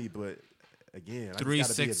 don't kill me, but again, I just 3 gotta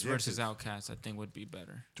be 6 versus objective. Outkast. I think would be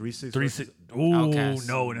better. 3 6. 3 6. Ooh, Outkast.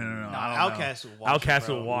 no. Nah, I don't know. Outkast will watch. Outkast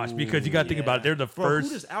bro. will watch because you got to think about it. They're the Bro, who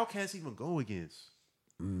first does Outkast even go against?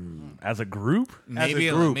 as a group. Maybe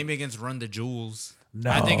group. maybe against Run the Jewels. No,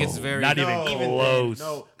 I think it's very not even close.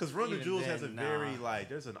 No, because Run the Even Jewels then, has a very nah. like.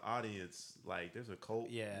 There's an audience. Like, there's a cult.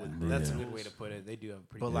 Yeah, with that's a Run the good way to Jewels. put it. They do have a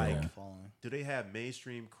pretty But, good like- following. Do they have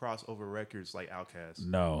mainstream crossover records like Outkast?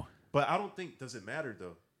 No. But I don't think. Does it matter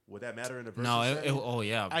though? Would that matter in the versus? No, setting? oh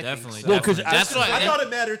yeah, I think definitely. so. Well, 'cause definitely. that's why. I thought it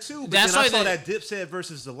mattered too. But That's then I why saw they- that Dipset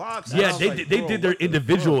versus the Locks. Yeah, they did their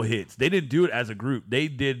individual hits. They didn't do it as a group. They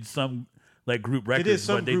did some like group records. did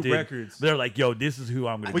some but they group did, records. They're like, yo, this is who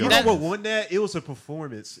I'm gonna But go. you know with. what won that? It was a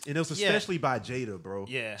performance, and it was Yeah. especially by Jada, bro.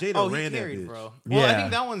 Yeah. Jada he ran that carried, bitch. bro. Well, I Yeah.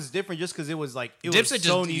 think that one's different just because it was like it was Dipset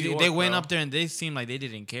so just New York, they went bro. up there and they seemed like they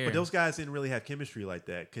didn't care. But those guys didn't really have chemistry like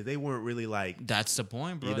that because they weren't really like. That's the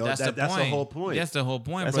point, bro. You know, that's that's the the point. whole point. That's the whole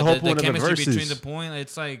point, That's bro. the whole point of the chemistry between verses. the point.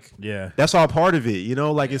 It's like Yeah, That's all part of it, you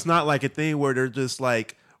know. Like it's not like a thing where they're just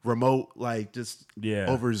like remote, like just Yeah.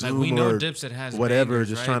 over like Zoom we know or Dipset has whatever, bangers,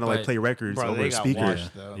 just right? trying to like But play records Bro, over they a got speaker.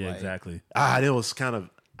 washed, though. yeah, like, exactly. It was kind of.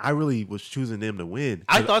 I really was choosing them to win.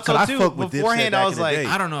 I thought so, 'Cause too. fucked with Dipset Beforehand, back I in was the like, day.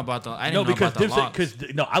 I don't know about the. I No, didn't know because about the Dipset, locks.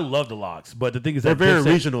 because I love the locks, but the thing is they're that very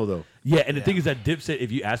Dipset, regional though. Yeah, and the thing is that Dipset,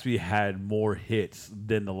 if you ask me, had more hits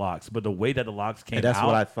than the locks, but the way that the locks came And that's out,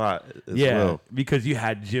 what I thought as yeah, well. because you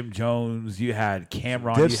had Jim Jones, you had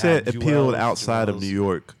Cameron, you Dipset had appealed Jewels. outside of Jewels. New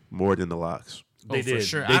York more than the locks. They for did.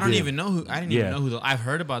 sure. They I don't did. even know who. I didn't Yeah. even know who. I've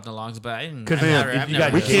heard about the locks, but I didn't. Because I've man, never, if I've you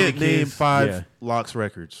never got We heard Jada can't of it. name Kiss, 5 yeah. locks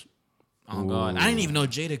records. Oh god, I didn't even know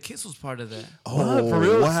Jada Kiss was part of that. What? For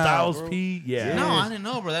real? wow, Styles bro. P? Yeah. No, I didn't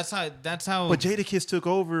know, bro. That's how. That's how. But Jada Kiss took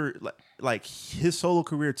over, like his solo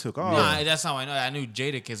career took off. No, that's how I know. I knew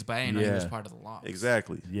Jada Kiss, but I didn't know he was Yeah. part of the locks.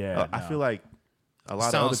 Exactly. Yeah, I no. feel like a lot of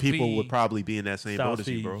Styles other people P. would probably be in that same boat Styles as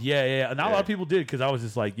you, P. bro. Yeah. Not a lot Yeah. of people did because I was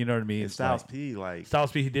just like, you know what I mean? And Styles Like, P, like,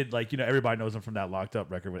 Styles P, he did like, everybody knows him from that Locked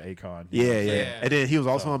Up record with Akon. yeah. Yeah. And then he was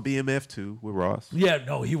also on BMF too with Ross. Yeah,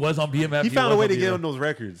 no, he was on BMF. He found a was way on to get BMF. on those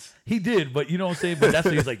records. He did, but you know what I'm saying? But that's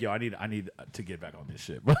what he's like, yo, I need to get back on this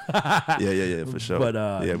shit. Yeah, for sure. But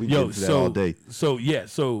yeah, we yo, get into that all day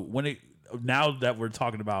So when now that we're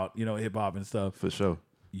talking about, hip hop and stuff, for sure.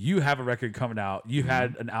 you have a record coming out. You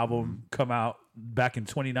had an album come out back in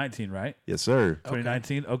 2019, right? Yes, sir.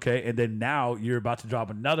 2019, okay. And then now you're about to drop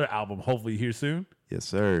another album, hopefully here soon. Yes,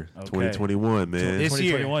 sir. Okay. 2021, man. This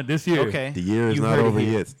year. 2021, this year. Okay. The year is You not heard it over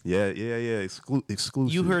here. yet. Yeah.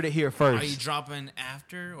 Exclusive. You heard it here Are you first. dropping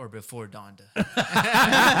after or before Donda?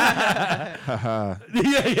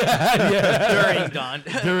 yeah. During Don.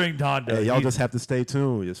 During Donda. Hey, y'all He- just have to stay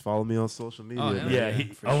tuned. Just follow me on social media. Oh, man. Yeah,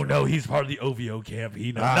 Yeah, no, he's part of the OVO camp.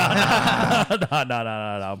 He knows. No.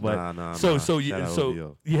 But Nah. so Shout out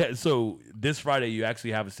OVO. so this Friday you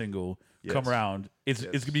actually have a single come Yes. around. It's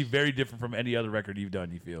Yes. gonna be very different from any other record you've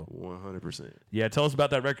done. You feel? 100%. Yeah, tell us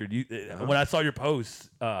about that record. When I saw your post,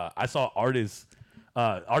 I saw Artist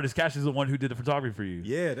Cash is the one who did the photography for you.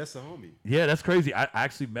 Yeah, that's a homie. Yeah, that's crazy. I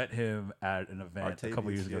actually met him at an event a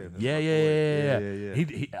couple Artavius, years ago. yeah, that's Yeah. my boy.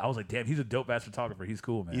 Yeah. He, I was like, damn, he's a dope ass photographer. He's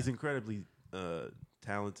cool, man. He's incredibly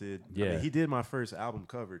talented. I Yeah. mean, he did my first album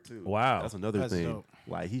cover too. Wow. That's another That's thing. dope.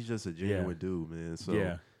 Like he's just a genuine dude, man. So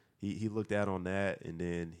Yeah. he looked out on that, and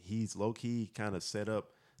then he's low key kind of set up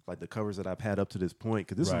like the covers that I've had up to this point.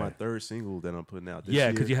 Because this is my Right. third single that I'm putting out. This Yeah,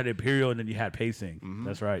 year. because you had Imperial and then you had Pacing.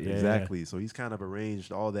 That's right. Yeah, exactly. So he's kind of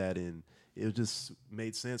arranged all that, and it just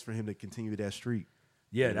made sense for him to continue that streak.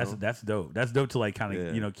 Yeah, You that's know? that's dope. That's dope to like kind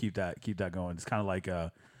of Yeah. keep that going. It's kind of like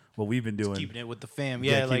what we've been doing. Keeping it with the fam.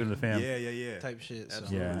 Yeah, Yeah, like keeping the fam. Yeah. type shit. So.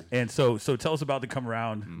 Absolutely. Yeah, and so tell us about the Come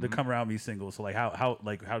Around, the Come Around Me single. So like how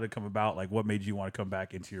did it come about? Like what made you want to come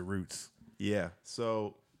back into your roots? Yeah.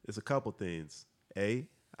 So it's a couple things.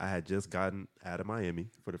 I had just gotten out of Miami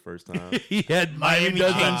for the first time. Yeah, Miami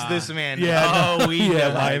does changed that. this man. Yeah, Oh, we yeah,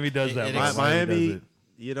 know. Miami does that. it bro. excites Miami, does it.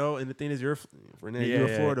 you know, and the thing is, you're Yeah, a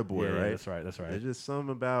yeah, Florida boy, yeah, right? That's right. That's right. There's just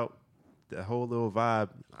something about that whole little vibe.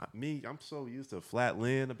 I'm so used to flat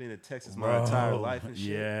land. I've been in Texas my entire Bro, life and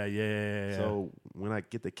shit. Yeah. So when I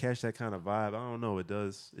get to catch that kind of vibe, I don't know. It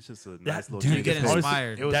does. It's just a nice little. dude, change You get of pace.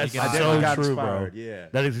 inspired. It was That's like- I so definitely got true, bro. inspired, yeah.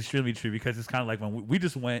 That is extremely true because it's kind of like when we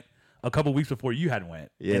just went a couple weeks before you had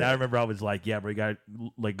went. Yeah. And I remember I was like, yeah, bro, you gotta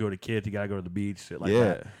like go to kids, you gotta go to the beach, shit like Yeah,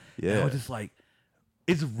 that. And I yeah. was just like,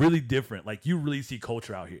 it's really different. Like you really see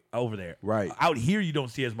culture over there. Right. Out here, you don't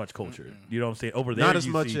see as much culture. You know what I'm saying? Over there, Not as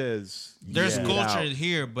you much see, as There's yeah. culture out.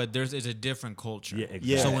 here, but it's a different culture. Yeah, exactly.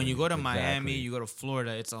 Yeah. So when you go to Exactly. Miami, you go to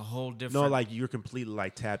Florida, it's a whole different. No, like you're completely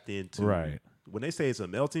like tapped into. Right. When they say it's a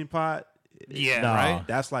melting pot, Yeah, Nah. right.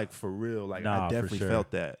 that's like for real. Like Nah, I for definitely sure.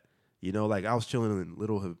 felt that. You know, like I was chilling in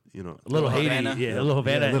Little Little Haiti, Havana. yeah, Little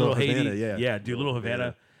Havana, Yeah, Little Little Haiti, Havana, yeah. dude, Little Little Havana.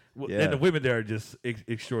 Havana. Well, Yeah. And the women there are just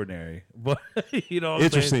extraordinary, but you know,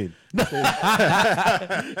 what I'm saying? Interesting.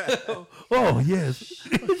 Oh yes,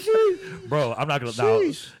 bro. I'm not gonna.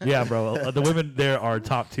 No, yeah, bro. The women there are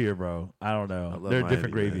top tier, bro. I don't know. love They're Miami,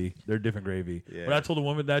 different man. gravy. They're different gravy. Yeah. When I told a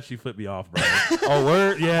woman that, she flipped me off, bro. Oh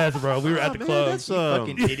word, yes, bro. We were at the Man, club. that's,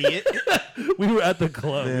 Fucking idiot. We were at the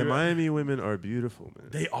club. man, We were- Miami women are beautiful, man.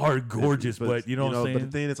 they are gorgeous, but you know what I'm saying. But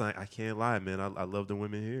the thing is, I can't lie, man. I love the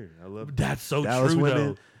women here. I love That's so Dallas true, women.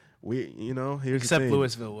 though. We, here's Except the thing.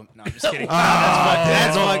 Louisville. No, I'm just kidding.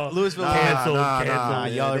 That's fucked. Louisville. Cancel, Nah, cancel. Nah,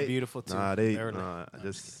 man, y'all are they- beautiful too. Nah, Barely.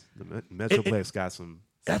 just the Metroplex got some.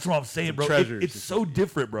 That's what I'm saying, Some bro. treasures. It's so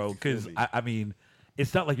different, bro. Because me? I mean,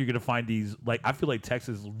 it's not like you're gonna find these. Like, I feel like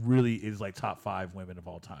Texas really is like top 5 women of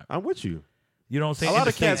all time. I'm with you. You know what I'm saying? A lot In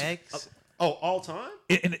of the cats. States. Oh, all time?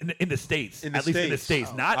 In the states, In the at least in the States.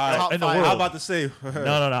 states, not All right. in the Top world. five. I'm about to say. no,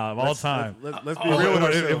 of all time. Let's be Oh, real with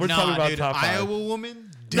if ourselves. we're talking about dude, top 5. Iowa woman.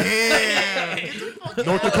 Damn.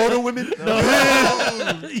 North Dakota women?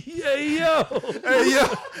 Yeah, yo. Hey, yo.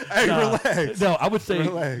 Hey, relax. No, I would say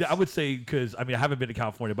Relax. because I haven't been to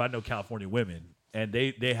California, but I know California women, and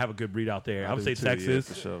they have a good breed out there. I would say do too, yeah, Texas,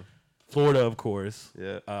 for sure. Florida, of course.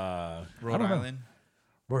 Yeah. Rhode don't know. Island.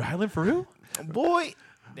 Rhode Island for real? Boy,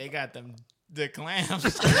 They got them the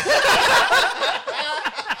clams.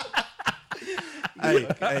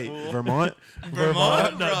 Hey, Vermont?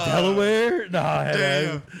 Vermont, no, Delaware,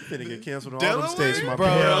 Damn. Finna get canceled on all them states, my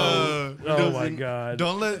Bro. bro. Oh my god.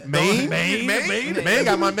 Don't let Maine? Maine? Man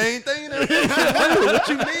got my main thing there. What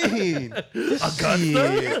you mean?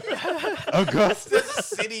 Augusta? Augusta? It's a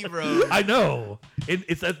city, bro. I know.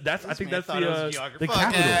 That's I think that's thought it was the geography. Fuck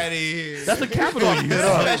capital. outta here. That's the capital. You it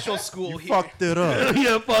up. special school here. Fucked it up.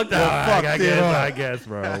 Yeah, fuck that. fucked I it guess, up. I guess,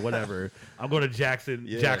 bro. Whatever. I'm going to Jackson,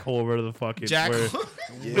 Yeah. Jackhole, where the fucking. Jack. Is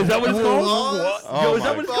that what it's called? What? Yo, is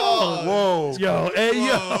that what it's called? Whoa. Yo, hey,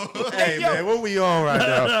 yo. Hey, man, what we on right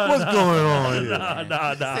now? What's going on here?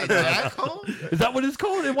 Nah. Jack Hole? Is that what it's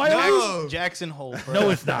called in Wyoming? No. Jackson Hole, bro. No,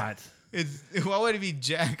 it's not. Why would it be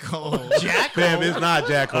Jack Hole? Jack Fam, it's not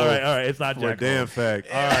Jack Hole. All right. It's not For a Jackhole. damn fact.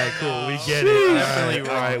 All right, cool. We get it. Definitely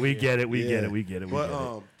All right, wrong we here. get it. We get Yeah. it. We get it. We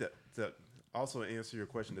But get it. to also answer your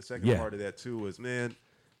question, the second Yeah. part of that too is, man,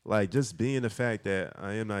 like just being the fact that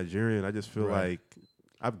I am Nigerian, I just feel Right. like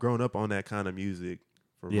I've grown up on that kind of music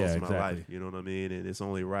for Yeah, most of my exactly. life. You know what I mean? And it's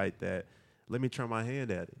only right that let me try my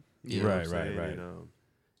hand at it. You know Right, what I'm right, saying?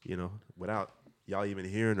 right. And, without y'all even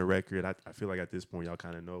hearing the record, I feel like at this point y'all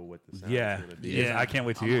kind of know what the sound Yeah. is gonna be. Yeah. I can't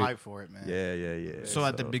wait to I'm hear hyped it. for it, man. Yeah. So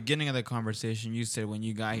at the beginning of the conversation, you said when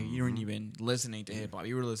you got here, you weren't even listening to hip hop.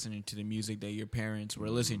 You were listening to the music that your parents were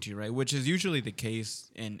listening to, right? Which is usually the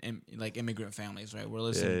case in like immigrant families, right? We're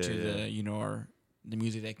listening to the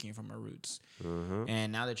music that came from our roots. Uh-huh.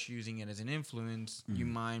 And now that you're using it as an influence, you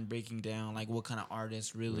mind breaking down like what kind of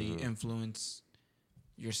artists really influence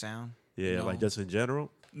your sound? Yeah, You know? like just in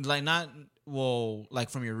general. Like not like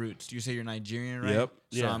from your roots. You say you're Nigerian, right? Yep.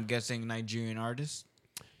 So Yeah. I'm guessing Nigerian artists.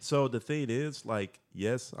 So the thing is, like,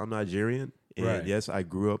 yes, I'm Nigerian, and Right. yes, I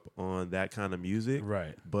grew up on that kind of music,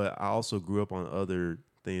 Right. but I also grew up on other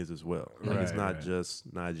things as well. Like, it's Right, not right.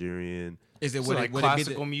 just Nigerian. Is it So would like it, would it be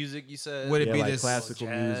classical the, music, you said? would it Yeah, be like this classical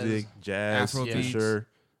jazz, music, jazz, for Afrobeats? sure,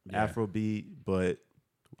 Yeah. Afrobeat, but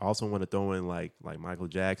I also want to throw in like Michael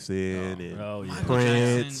Jackson and Oh, yeah. Michael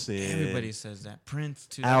Prince Jackson, and everybody says that. Prince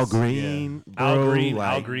too. Al that's- Green, Yeah. bro, Al Green,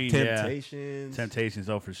 like Al Green, yeah. Temptations, Temptations.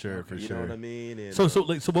 Oh, for sure. For you sure. know what I mean? And, So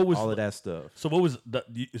what was all of that stuff. So what was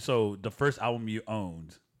the first album you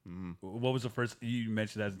owned? What was the first you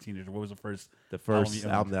mentioned as a teenager? What was the first The first you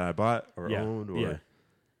album owned? that I bought or Yeah, owned, or yeah.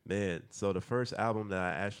 man. So the first album that I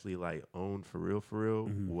actually like owned for real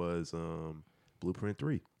Mm-hmm. was Blueprint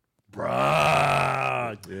 3.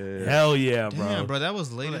 Bruh. Yeah. Hell yeah, bro. Damn, bro, that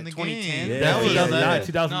was late What, in the 2010? game. Yeah, That was yeah, 2009, yeah.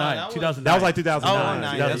 2009, No, that was- 2009. That was like 2009. Oh,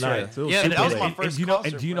 9, 2009. that's It was Yeah, super that was late. my first do you know?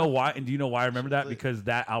 concert, And do you know bro. why? And do you know why I remember that? Because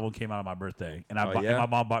that album came out on my birthday, and Oh, and yeah? my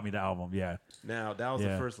mom bought me the album. Yeah, Now that was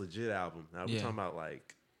Yeah. the first legit album. Now we're Yeah. talking about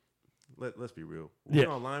like, let's be real. Yeah.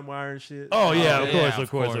 We're on LimeWire and shit. Oh yeah, Oh, of yeah, course, of of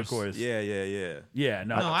course, of course. course. Yeah.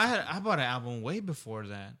 No, No, I bought an album way before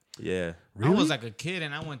that. Yeah. I was like a kid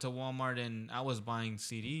and I went to Walmart and I was buying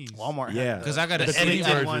CDs. Walmart. Yeah. Because I got a The CD. clean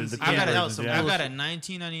edited versions, ones. the Yeah, clean I got that was versions, some yeah. I got bullshit.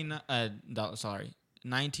 a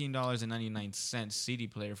 $19.99 CD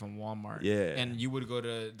player from Walmart. Yeah. And you would go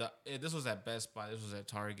to this was at Best Buy, this was at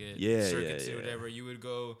Target, Yeah, Circuit yeah, City, yeah. whatever. You would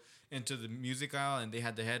go into the music aisle and they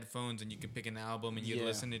had the headphones and you could pick an album and you'd Yeah.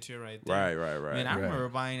 listen to it right there. Right. Man, I Right. remember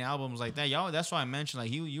buying albums like that. Y'all, that's why I mentioned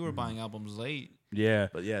like you were buying albums late. yeah,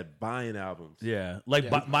 But yeah, buying albums. yeah. Like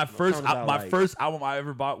Yeah. my first talking about, my like- first album I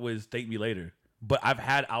ever bought was "Thank Me Later," but I've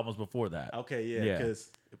had albums before that. Okay, Yeah. yeah.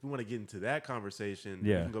 Because if we want to get into that conversation,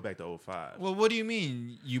 Yeah. we can go back to 05. Well, what do you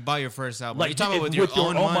mean you buy your first album? Like, you talking about with with your your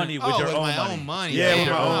own own money? money, with Oh, your with own my money. own money. yeah, with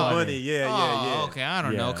your my own own money. money. Yeah. Oh, okay. I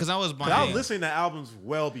don't know Yeah. because I was buying. But I was listening to albums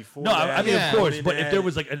well before. No, that. I mean Yeah. of course, And but if that- there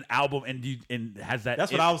was like an album and has that,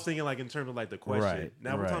 that's what I was thinking, like in terms of like the question. Right,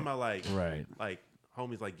 Now we're right, talking about right. like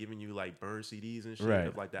homies like giving you like burn CDs and shit Right.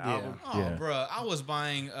 of like the Yeah. album. Oh, Yeah. bro, I was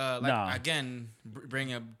buying Nah. again,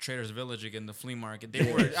 bring up Traders Village again, the flea market. They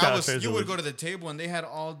were, Shout out Traders you would Village. go to the table and they had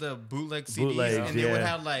all the bootleg CDs, Bootlegs, and they would yeah.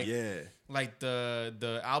 have like Yeah.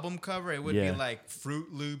 the album cover. It would Yeah. be like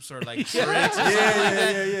Fruit Loops or like Tricks or something like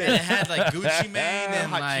that. And it had like Gucci Mane and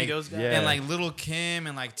Hot like Cheetos guy. Yeah. and like Little Kim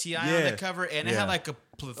and like T.I. on Yeah. the cover, and it Yeah. had like a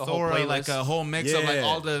plethora, like playlist. a whole mix of like Yeah.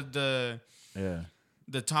 all the Yeah.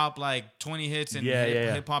 the top like 20 hits in Yeah.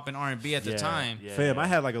 hip hop and R&B at the time. Yeah, Fam, I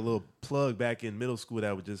had like a little plug back in middle school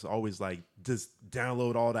that would just always like just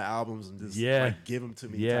download all the albums and just like give them to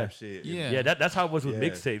me type shit. Yeah. That's how it was with Yeah.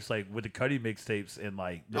 mixtapes, like with the Cuddy mixtapes and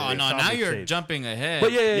like. The Oh Big no! Sean Now you're mixtapes. jumping ahead.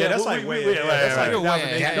 But yeah, that's like way ahead. That's like You're way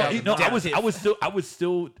ahead. No,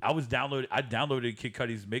 I was downloading. I downloaded Kid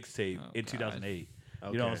Cudi's mixtape in 2008.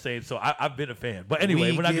 You know what I'm saying? So I've been a fan. But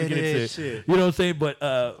anyway, we're not gonna get into shit. you know what I'm saying? But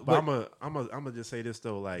I'm gonna just say this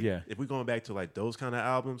though, like if we're going back to like those kind of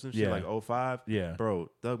albums and shit, like 05, bro,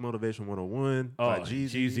 Thug Motivation 101 by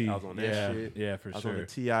Jeezy. I was on that shit. Yeah, for I was sure. on the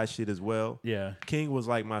T.I. shit as well. Yeah. King was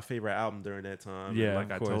like my favorite album during that time. Yeah, and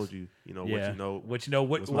like I of course. told you, What you know,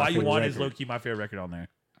 Why You Want is low key my favorite record on there.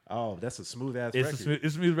 Oh, that's a smooth ass It's record.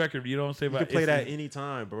 it's a smooth record. You know what I'm saying? You But can play it's- that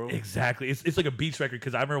anytime, bro. Exactly. It's like a beach record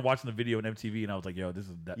because I remember watching the video on MTV and I was like, yo, this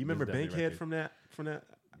is that. You remember this is definitely a Bankhead record. from that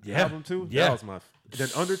Yeah. album too? Yeah. That was my then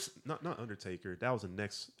not Undertaker. That was the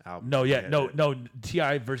next album. No, He yeah, had no, that. no.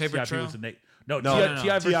 T.I. versus Paper T.I.P. Trail? was the next. No, No, T.I.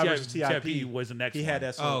 T.I. versus versus T.I.P. was the next. He had one.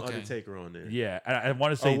 that song Oh, okay. Undertaker on there. Yeah, I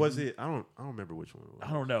want to say. Oh, was it? I don't remember which one it was.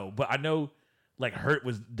 I don't know, but I know like Hurt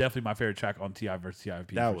was definitely my favorite track on T.I. versus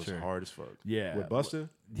T.I.P. That for was sure. hard as fuck. Yeah. With Busta.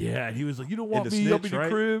 Yeah, and he was like, "You don't want the me up Snitch, in the right?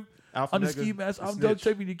 crib." Alpha On the Nigga, ski mask, the I'm done Snitch.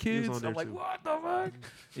 taping the He was kids. on I'm there like, too. what the fuck?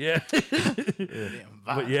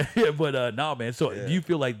 Yeah. But nah, man. So do you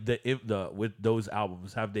feel like the with those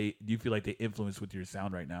albums do you feel like they influence with your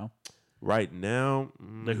sound right now? Right now,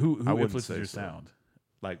 Like who I wouldn't influences say your so. sound?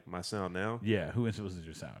 Like my sound now. Yeah, who influences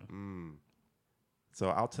your sound? So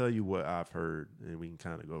I'll tell you what I've heard, and we can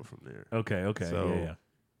kind of go from there. Okay. So yeah.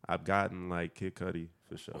 I've gotten like Kid Cudi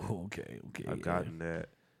for sure. Okay. I've gotten that.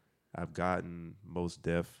 I've gotten Most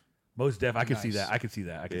Def. Most Def. I can see Nice. that. I can see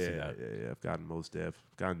that. Yeah. I've gotten Most Def.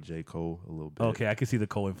 I've gotten J. Cole a little bit. Okay, I can see the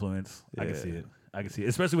Cole influence. I can Yeah. see it.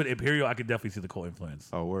 Especially with Imperial, I can definitely see the Cole influence.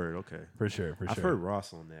 Oh, word. Okay. For sure. I've heard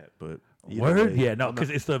Ross on that, but either Word? way, Yeah, no, I'm because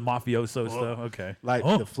not- it's the mafioso stuff. Okay. like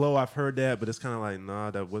Oh. the flow. I've heard that, but it's kind of like,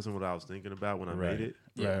 nah, that wasn't what I was thinking about when I Right. made it.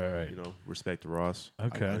 Right. You know, respect to Ross.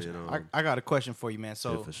 Okay. You know, I got a question for you, man.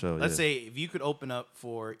 So Yeah, for sure, let's yeah. say if you could open up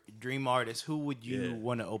for dream artist, who would you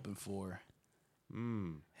want to open for?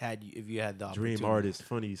 If you had the opportunity. dream artist.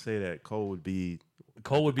 Funny you say that. Cole would be.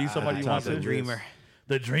 Cole would be somebody you top want of to. the dreamer.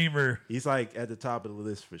 The dreamer. He's like at the top of the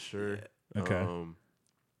list for sure. Okay.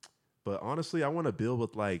 But honestly, I want to build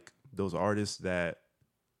with like those artists that,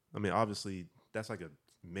 I mean, obviously that's like a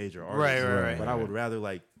major artist, Right. But I would rather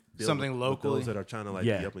like build Something with locally. those that are trying to like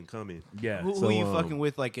Yeah. be up and coming. Yeah. Who So, you fucking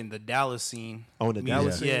with, like in the Dallas scene? On the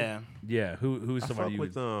Dallas scene? Yeah. Yeah. Who's I somebody fuck you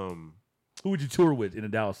with would, who would you tour with in the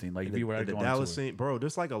Dallas scene? Like if you were in the going on Dallas tour? scene, bro.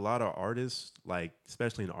 There's like a lot of artists, like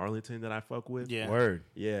especially in Arlington, that I fuck with. Yeah. Word.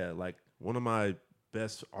 Yeah, like one of my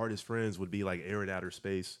best artist friends would be like Aaron Outer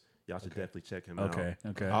Space. Y'all should definitely check him out.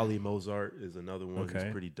 Okay. Ali Mozart is another one Okay.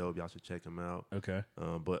 who's pretty dope. Y'all should check him out. Okay.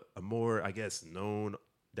 But a more, I guess, known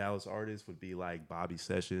Dallas artist would be like Bobby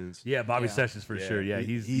Sessions. Yeah, Bobby Yeah. Sessions for sure. Yeah,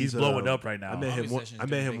 he- he's blowing up right now. I met Bobby him. Sessions I met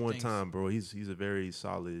doing him big one things. time, bro. He's a very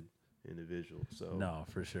solid individual. So No,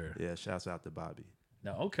 for sure. yeah, shouts out to Bobby.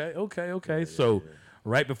 No, okay. So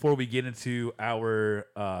right before we get into our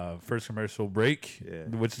first commercial break,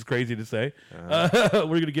 which is crazy to say,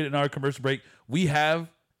 we're gonna get in our commercial break. We have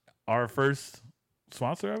our first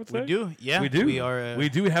sponsor. I would say We do. Yeah. we do. We are. We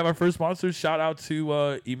do have our first sponsor. Shout out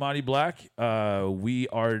to Imani Black. We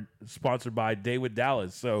are sponsored by Day with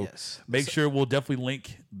Dallas. So Yes. make sure we'll definitely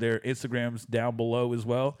link their Instagrams down below as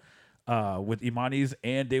well. With Imani's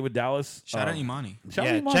and David Dallas. Shout out Imani. Shout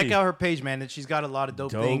out Yeah, Imani. check out her page, man. She's got a lot of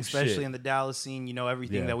dope things, Dope especially shit. in the Dallas scene. You know,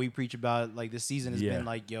 everything Yeah. that we preach about, like this season has Yeah. been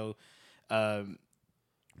like,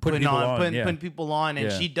 putting people on, putting people on,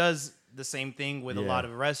 and Yeah. she does the same thing with a Yeah. lot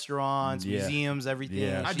of restaurants, Yeah. museums, everything.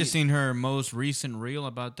 Yeah. I She- just seen her most recent reel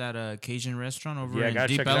about that Cajun restaurant over Yeah, in gotta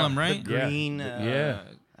Deep check it out. Ellum, right? Yeah. Green, Yeah. I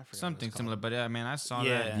forgot what Something it's similar, but man, I saw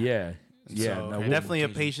Yeah. that. Yeah. Yeah. So, no, definitely a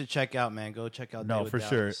Cajun. page to check out, man. Go check out. No, David for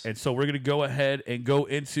sure. Dallas. And so we're gonna go ahead and go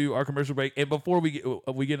into our commercial break. And before we get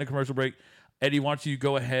in a commercial break, Eddie, why don't you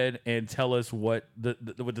go ahead and tell us what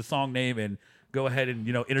with the song name and go ahead and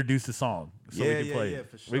introduce the song so we can play.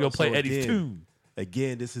 for sure. We're gonna play So Eddie's again- tune.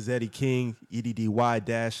 Again, this is Eddie King,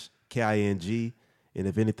 EDDY-KING. And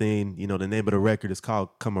if anything, the name of the record is called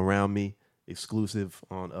Come Around Me, exclusive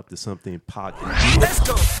on Up to Something podcast. Let's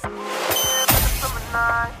go. Summer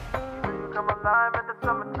night, you come alive at the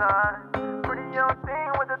summertime. Pretty young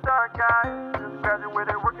thing with the dark eyes. Just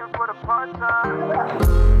graduated working for the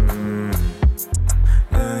part-time.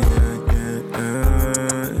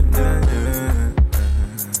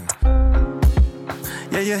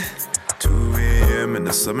 Yeah. 2 a.m. in the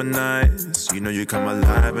the summer nights. You know you come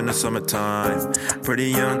alive in the summertime. Pretty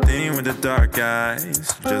young thing with the dark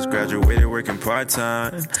eyes. Just graduated working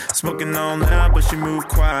part-time. Smoking on loud, but she move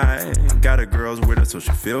quiet. Got her girls with her, so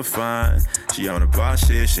she feel fine. She on the boss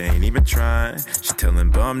shit, she ain't even trying. She telling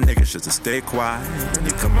bum niggas just to stay quiet. When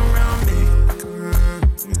you come around me,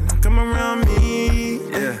 come around me,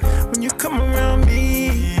 yeah. When you come around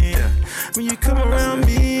me, yeah. When you come around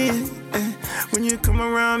me, yeah. When you come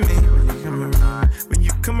around me, when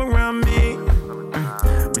you come around me,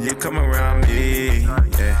 when you come around me,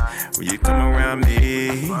 yeah. When you come around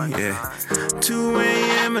me, yeah. 2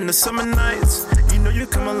 a.m. in the summer nights. You know you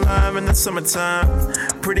come alive in the summertime.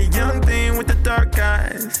 Pretty young thing with the dark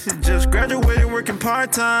eyes. She just graduated working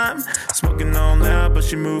part-time. Smoking on loud, but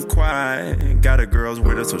she move quiet. Got her girls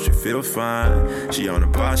with her, so she feel fine. She on the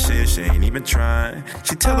boss shit, she ain't even trying.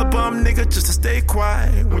 She tell a bum nigga just to stay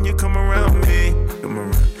quiet. When you come around me, come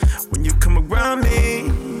around. When you come around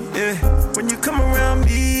me, yeah. When you come around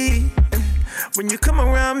me, yeah. When you come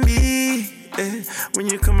around me, yeah. When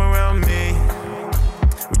you come around me,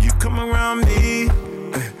 when you come around me,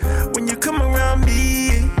 yeah. When you come around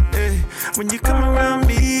me, yeah. When you come around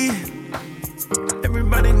me,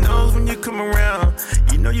 everybody knows when you come around.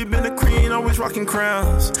 You know you've been a queen, always rocking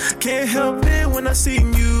crowns. Can't help it when I see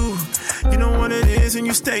you. You know what it is and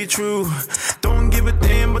you stay true. Don't give a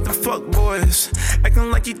damn but the fuck boys.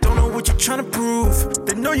 Acting like you don't know what you're trying to prove.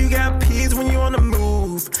 They know you got peas when you on the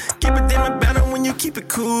move. Keep it damn better when you keep it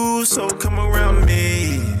cool. So come around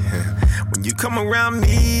me. When you come around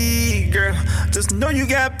me, girl, just know you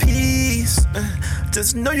got peace.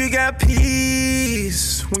 Just know you got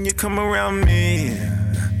peace. When you come around me.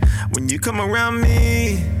 When you come around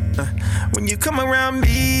me. When you come around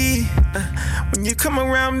me. When you come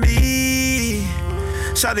around me.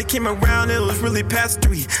 Shawty came around, it was really past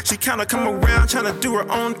 3. She kinda come around, tryna do her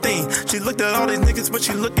own thing. She looked at all these niggas, but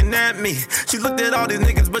she looking at me. She looked at all these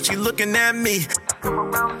niggas, but she looking at me. Come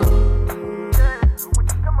around me, yeah. When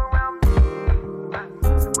you come around me,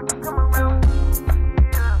 when you come around me,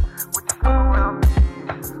 yeah. When you come around me,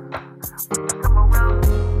 when you come around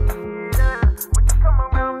me, yeah. When you come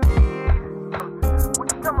around me, when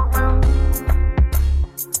you come around me,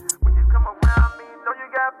 when you come around me, know you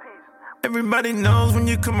got peace. Everybody knows when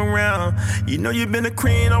you come around. You know you've been a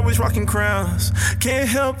queen, always rocking crowns. Can't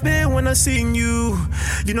help it when I see you.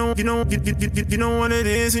 You know what it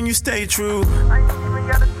is and you stay true. I ain't even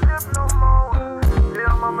gotta trip no more.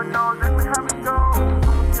 Little mama knows exactly how it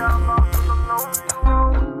goes. Got lost on the lonely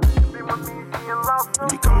road. Be with me, she ain't lost no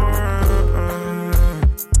When you come around,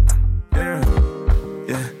 yeah,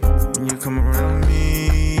 yeah. When you come around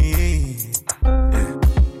me, yeah.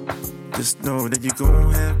 Just know that you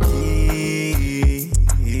gon' have peace.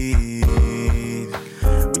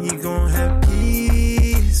 When you gon' have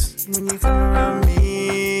peace. When you come around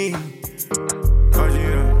me. Cause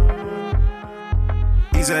you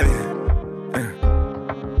Easy.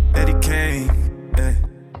 Eddie Kane, yeah.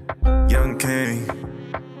 Young Kane.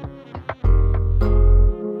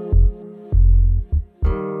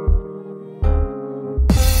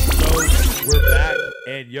 We're back,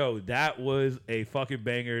 and yo, that was a fucking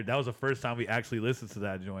banger. That was the first time we actually listened to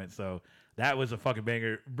that joint, so that was a fucking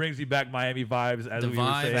banger. Brings you back Miami vibes, as The we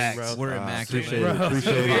were saying, vibes bro. were immaculate. Appreciate it.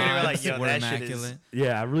 Appreciate it. We were like, yo, Were that shit immaculate. is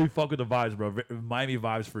Yeah, I really fuck with the vibes, bro. Miami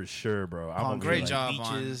vibes for sure, bro. I'm Palm gonna be Great like, job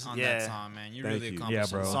beaches, on yeah. that song, man. You Thank really you.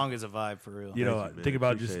 accomplished Yeah, bro. the song is a vibe for real. You know, Thank you, man. think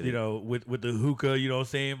about just, Appreciate you it. know, with the hookah, you know what I'm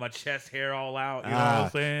saying? My chest hair all out, you know what I'm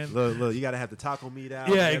saying? Look, you gotta have the taco meat out.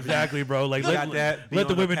 Yeah, and exactly, bro. Like, Got let that. Be the on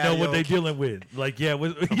the women know what patio. they dealing with. Like, yeah.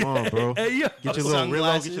 Come on, bro. Hey, yeah. Get your little Rillo,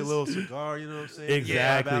 Sunglasses. get your little cigar, you know what I'm saying?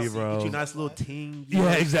 Exactly, Vibe out, bro. Get you a nice little ting. you know Yeah,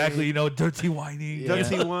 what I'm exactly. saying? You know, dirty whining.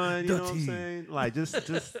 Dirty wine, you know what I'm Dirty. saying? Like just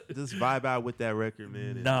vibe out with that record, man.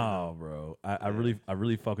 and, No, bro. I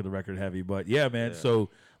really fuck with the record heavy. But yeah, man. Yeah. So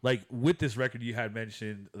like with this record, you had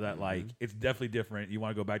mentioned that like it's definitely different. You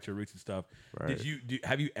want to go back to your roots and stuff. Right.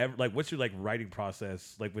 Have you ever like what's your like writing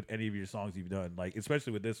process like with any of your songs you've done? Like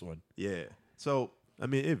especially with this one. Yeah. So I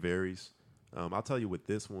mean, it varies. I'll tell you with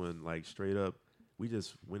this one, like straight up, we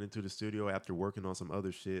just went into the studio after working on some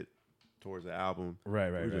other shit towards the album.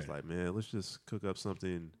 Right. We were just like, man, let's just cook up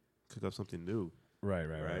something new. Right.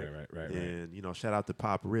 And you know, shout out to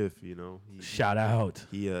Pop Riff. You know, Shout out.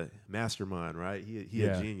 he a mastermind, right? He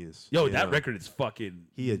Yeah. a genius. Yo, And, that record is fucking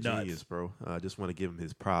He a nuts. genius, bro. I just want to give him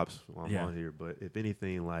his props while I'm Yeah. on here. But if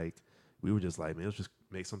anything, like we were just like, man, let's just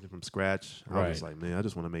make something from scratch. I Right. was just like, man, I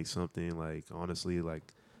just want to make something. Like honestly,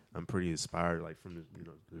 like I'm pretty inspired, like from the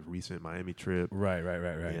the recent Miami trip. Right.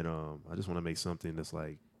 And I just want to make something that's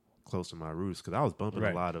like close to my roots because I was bumping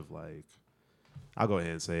Right. a lot of like I'll go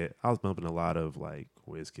ahead and say it. I was bumping a lot of like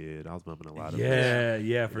WizKid. I was bumping a lot of Yeah,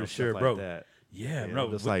 you for know, sure, stuff bro. Like that. Yeah, And bro.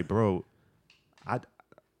 I'm just like, bro,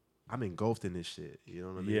 I'm engulfed in this shit. You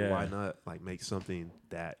know what I mean? Yeah. Why not like make something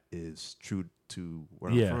that is true to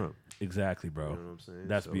where yeah, I'm from? exactly, bro. You know what I'm saying?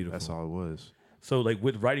 That's So beautiful. That's all it was. So like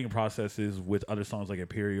with writing processes with other songs like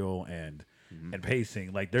Imperial and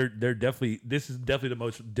pacing, like they're definitely, this is definitely the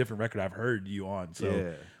most different record I've heard you on. So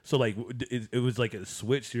Yeah. so like it was like a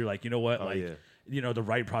switch. You're like, you know what, Oh, like yeah. you know the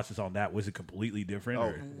writing process on that, was it completely different? Oh,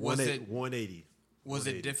 or? Was it- 180? Was it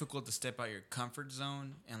 180. difficult to step out your comfort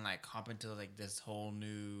zone and like hop into like this whole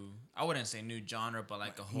new? I wouldn't say new genre, but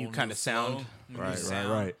like a whole New new kinda sound. flow, new Right,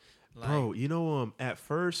 sound. right. Like, Bro, you know, at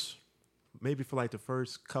first, maybe for like the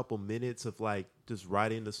first couple minutes of like just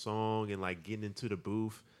writing the song and like getting into the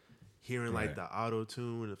booth, hearing like Right. the auto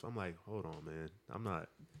tune, I'm like, hold on, man, I'm not.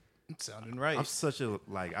 It sounded right. I'm such a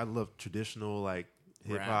like I love traditional like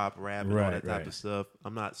hip Rap. hop, rap, and all Right, that type right. of stuff.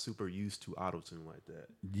 I'm not super used to auto tune like that.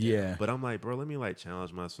 Yeah, But I'm like, bro, let me like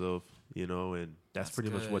challenge myself, you know, and that's That's pretty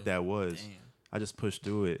much what good. that was. Damn. I just pushed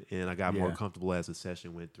through it, and I got more Yeah. comfortable as the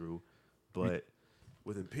session went through. But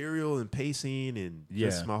with Imperial and pacing and Yeah.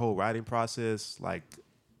 just my whole writing process, like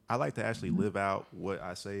I like to actually live out what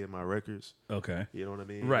I say in my records. okay, You know what I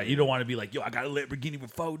mean? right. You don't want to be like, yo, I got a Lamborghini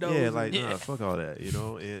with photos. Yeah, like nah, fuck all that, you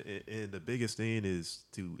know. And the biggest thing is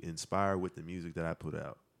to inspire with the music that I put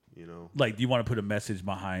out. You know, like you want to put a message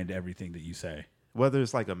behind everything that you say. whether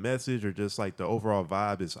it's like a message or just like the overall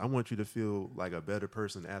vibe is, I want you to feel like a better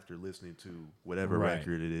person after listening to whatever Right.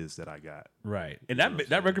 record it is that I got. Right, and know what I'm that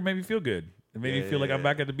saying? record made me feel good. It made me feel like I'm Yeah.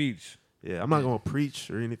 back at the beach. Yeah, I'm not gonna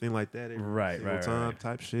preach or anything like that every Right, single right, time right.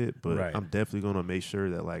 type shit, but Right. I'm definitely gonna make sure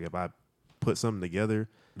that like if I put something together,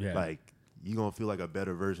 Yeah. like you gonna feel like a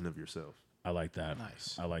better version of yourself. I like that.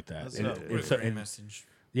 Nice. I like that. That's And, dope. and Great, so, great and- message.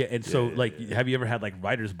 yeah, and so Yeah, like, yeah. have you ever had like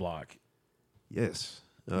writer's block? Yes.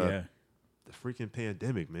 Yeah, The freaking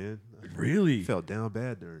pandemic, man. really. I felt down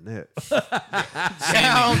bad during that.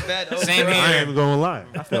 Same I ain't here. even gonna lie.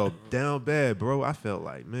 I felt down bad, bro. I felt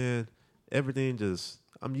like, man, everything just.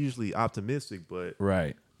 I'm usually optimistic, but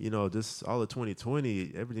Right. you know, just all of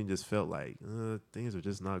 2020, everything just felt like things are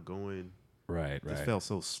just not going. Right. Just Right. felt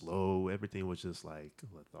so slow. Everything was just like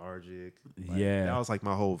lethargic. Like, Yeah. that was like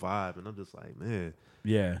my whole vibe, and I'm just like, man,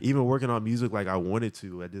 Yeah. even working on music like I wanted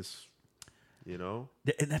to, I just, you know,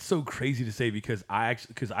 And that's so crazy to say because I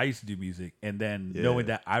used to do music, and then Yeah. knowing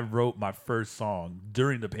that I wrote my first song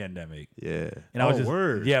during the pandemic, yeah. and I was just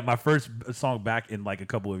word. yeah, my first song back in like a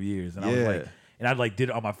couple of years, and I was Yeah. like, and I like did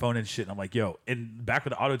it on my phone and shit. And I'm like, yo, and back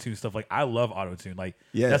with the auto tune stuff, like I love auto tune, like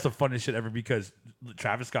Yeah. that's the funnest shit ever because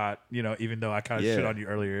Travis Scott, you know, even though I kind of Yeah. shit on you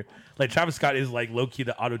earlier, like Travis Scott is like low key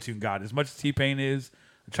the auto tune god. As much as T-Pain is,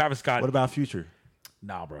 Travis Scott. What about Future?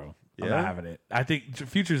 Nah, bro. I'm Yeah? not having it. I think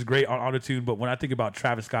Future's great on autotune, but when I think about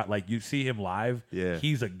Travis Scott, like you see him live, Yeah.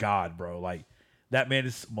 he's a god, bro. Like that man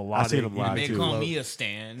is melodic. seen him live, They too. call me a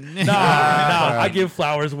stan. Nah, I give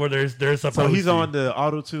flowers where there's supposed So he's to, on the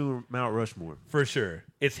auto tune Mount Rushmore. for sure.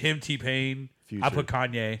 It's him, T-Pain. I Future. put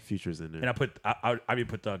Kanye, Future's in there. and I even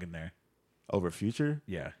put Thug in there. Over Future?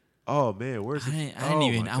 Yeah. Oh man, where's I the? didn't, oh,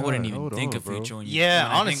 even. my I wouldn't God, even hold think on, of bro. Future when you. Yeah,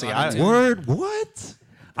 when I think honestly, auto-tune. Word? What?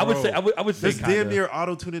 I would say I would say That's damn kinda. near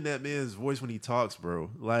auto tuning that man's voice when he talks, bro.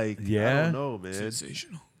 Like, I Yeah? don't know, man.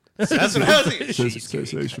 sensational. That's what I was thinking.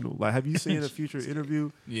 Sensational. Like, have you seen a Future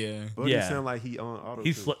interview? Yeah. Buddy Yeah. sound like he on auto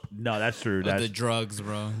He's tune. no, that's true. Of That's the drugs,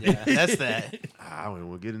 bro. Yeah, that's that. I don't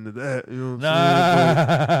want to get into that. You know what I'm saying?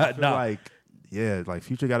 But I nah, feel nah. like, yeah, like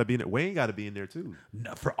Future got to be in there. Wayne got to be in there too.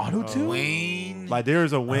 No, for auto tune. Wayne, Like,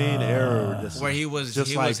 there's a Wayne era that's where he was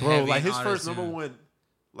just he like, was bro, heavy like his on first auto-tune. number one,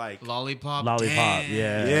 like, Lollipop. Lollipop, Damn.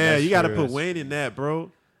 yeah. yeah, that's you got to true. put Wayne in that,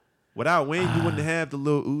 bro. Without Wayne, you wouldn't have the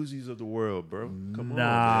little Uzis of the world, bro. Come on, man.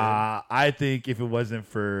 Nah, I think if it wasn't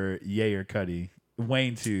for Ye or Cuddy,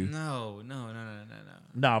 Wayne too. No.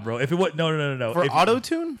 Nah, bro. If it was no. For If- auto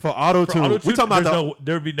tune? For auto for tune, auto-tune, we talking about there's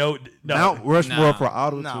there'd be no Mount Rushmore Nah. for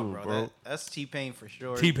auto tune, Nah, bro. bro. That's T-Pain for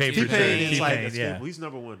sure. T-Pain for sure. T-Pain is like T-Pain, yeah. he's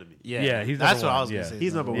number one to me. Yeah, he's that's number what I one, was gonna yeah. say.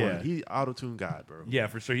 He's number Yeah. one. He auto tune god, bro. Yeah,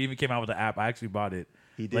 for sure. He even came out with the app. I actually bought it.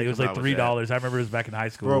 He did Like it was come like out with that. $3. I remember it was back in high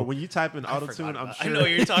school. Bro, when you type in auto tune, forgot I'm about- I sure. know what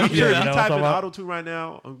you're talking I'm sure about. if You know you what I'm type in talking about? auto tune right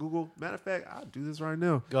now on Google. Matter of fact, I'll do this right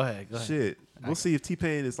now. Go ahead. Shit, we'll see if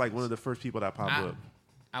T-Pain is like one of the first people that pop up.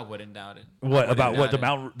 I wouldn't doubt it. what I about wouldn't what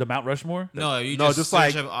doubt the it. Mount Rushmore? No, you No, just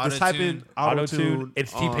like search up just type in auto-tune. auto Auto tune. tune.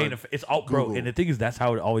 It's T-Pain. It's all bro. Google. And the thing is, that's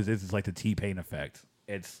how it always is. It's like the T-Pain effect.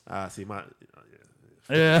 It's See my.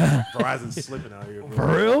 Yeah. Verizon's slipping out here. Bro.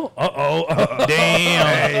 For real? Uh-oh. Damn.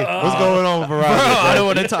 Hey, what's going on, Verizon? I don't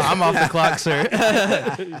want to talk. I'm off the clock, sir.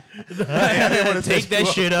 wanna Take touch that you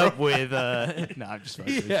shit up with. No, I'm just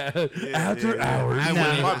fucking. Yeah. After hours. I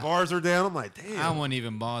wouldn't My even- bars are down. I'm like, I damn. won't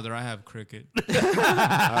even bother. I have cricket.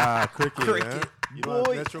 Cricket. Huh? You know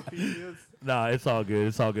what Metro PD is? Nah, it's all good.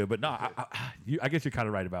 It's all good. But no, I guess you're kind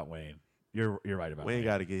of right about Wayne. You're right about Wayne Wayne.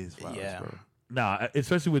 got to get his flowers, Yeah. bro. Nah,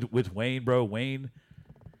 especially with Wayne, bro. Wayne.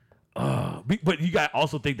 But you got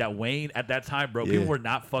also think that Wayne at that time, bro, Yeah. people were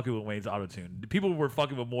not fucking with Wayne's autotune. People were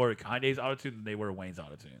fucking with more Kanye's autotune than they were Wayne's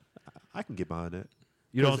autotune. I can get behind that.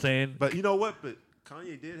 You know what I'm saying? But you know what? But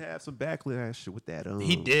Kanye did have some backlash with that.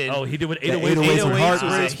 He did. Oh, he did with That 808s. 808s and 808s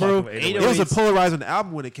Heartbreaks, was bro. Fucking with It was a 808s. polarizing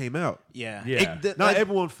album when it came out. Yeah. Yeah. Not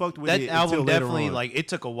everyone fucked with That it album until later definitely on. like it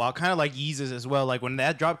took a while, kind of like Yeezus as well. Like when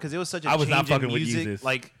that dropped, because it was such a I was not change in fucking with music, Yeezus.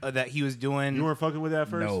 like that he was doing. You weren't fucking with that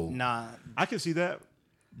first? No. Nah, I can see that.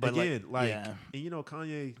 But, like, Again, like, yeah. and you know,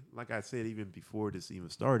 Kanye, like I said, even before this even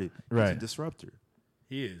started, he's Right. a disruptor.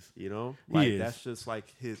 He is. You know, He like is. that's just like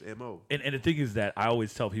his MO. And the thing is that I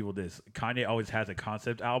always tell people this: Kanye always has a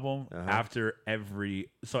concept album after every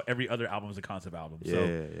other album is a concept album. So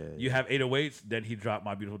Yeah. you have 808s, then he dropped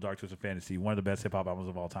My Beautiful Dark Twisted Fantasy, one of the best hip hop albums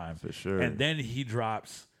of all time, For sure. And then he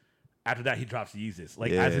drops. After that, he drops Yeezus,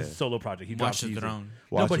 like Yeah. as his solo project. He Watch drops the Yeezus. Throne.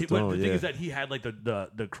 No, Watch but, the but Throne, the thing yeah. is that he had like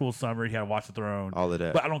the Cruel Summer, he had Watch the Throne, All of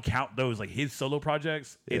that. But I don't count those like his solo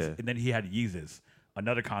projects. It's, Yeah. And then he had Yeezus,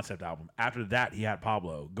 another concept album. After that, he had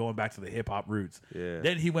Pablo, going back to the hip hop roots. Yeah.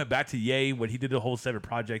 Then he went back to Ye when he did the whole 7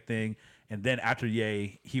 project thing, and then after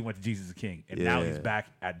Ye, he went to Jesus is King, and now he's Yeah. back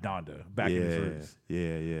at Donda, back in his roots.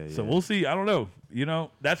 Yeah. So we'll see. I don't know. You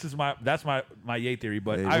know, that's just my Ye theory,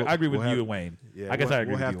 but Hey, I agree with we'll you have- and Wayne. Yeah, I guess I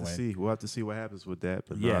agree we'll with have you to and Wayne. see. We'll have to see what happens with that.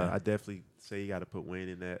 But Yeah. I definitely say you got to put Wayne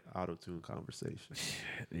in that auto tune conversation.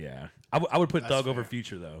 Yeah, I would put Thug over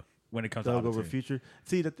Future though when it comes Thug to over autotune. Future.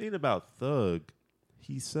 See, the thing about Thug,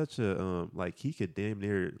 he's such a like he could damn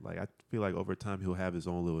near like I feel like over time he'll have his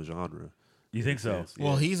own little genre. You think so? Yes,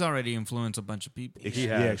 Well, yeah. he's already influenced a bunch of people. He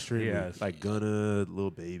yeah, has, extremely. he has. Like Gunna, Lil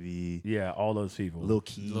Baby, Yeah, all those people. Lil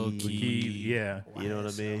Key. Lil Key. Key, yeah. You know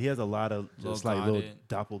what I mean? He has a lot of Lil just like little Goddard.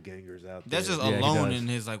 doppelgangers out That's there. just Yeah, he alone does. in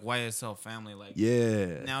his like YSL family. Like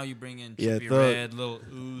Yeah. now you bring in Yeah, Trippie Thug. Red, Lil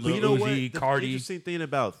Uzi. But you Lil know what? Uzi, The Cardi. interesting thing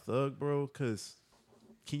about Thug, bro, because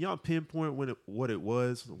can y'all pinpoint when when it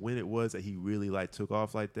was that he really like took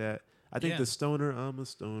off like that? I think Yeah. the stoner, I'm a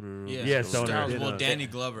stoner. Yeah, Yeah, Stoner. Stars. Then, Well, Danny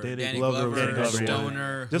Glover, Danny Glover was another one.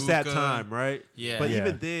 Stoner, Just that Hookah. time, right? Yeah. But Yeah.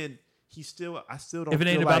 even then, I still don't. If it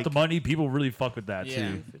ain't feel about like, the money, people really fuck with that Yeah.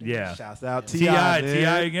 too. Yeah. Shouts out Ti, T.I. Ti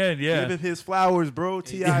again. Yeah, Give him his flowers, bro.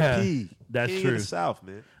 T.I.P. Yeah, that's King true. of the South,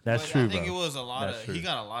 man. that's But true, I think bro. it was a lot That's of. true. He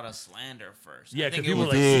got a lot of slander first. Yeah, I think 'cause people it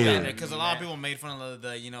was were like, slander yeah. because a lot of people made fun of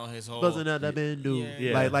the his whole. Buzzing out that bendo.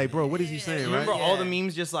 Yeah. Like, bro, what is he saying, right? remember all the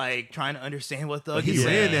memes just like trying to understand what Thug he is ran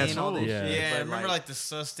saying that and all song. this Yeah. shit. Yeah, but, remember like the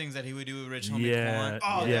sus things that he would do with Rich Homie Yeah, Quan.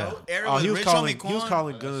 Oh yeah. Eric Oh, with he was Rich calling Homie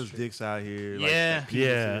Quan. guns dicks out here. Like, Yeah. like Yeah,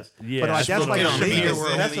 penises. yeah. But like I that's still like don't a get on lingo.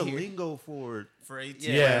 Peter That's a World. lingo for for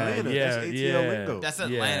 18. Yeah, Atlanta. yeah, That's ATL yeah. lingo. That's Yeah.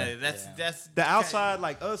 Atlanta. That's the outside,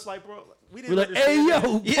 like us, like bro, we didn't We're like, understand hey that.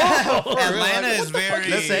 yo, Yeah. bro. Atlanta is very.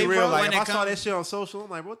 Let's say real. bro, Like when if I it saw comes that shit on social, I'm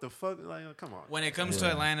like, what the fuck? Like, come on. when it comes to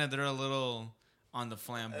Atlanta, they're a little on the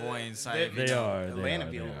flamboyant side. They are. Atlanta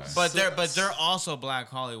they be are. But they're also Black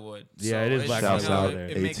Hollywood. Yeah, so it is it's, Black you know, Hollywood.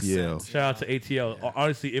 It makes ATL. sense. Shout out to ATL.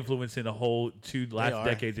 Honestly, influencing the whole last are.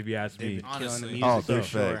 decades, if you ask me. Killing the Honestly. music. Oh, for big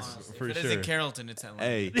sure. facts. For If it sure. isn't Carrollton, it's Atlanta.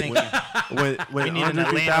 Hey, Thank when We need an Andre Atlanta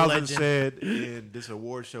 3000 legend. said in this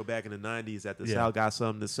award show back in the 90s that the Yeah. South got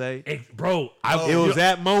something to say, Bro, it was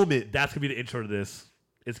that moment. That's gonna be the intro to this.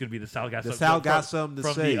 It's gonna be the South got The something. South got something to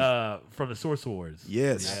from say. from the Source Wars.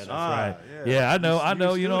 Yes. Yeah, that's Ah, right. Yeah, I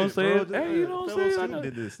know. You know what I'm saying? Student, bro. Hey, you know what I'm saying? I know.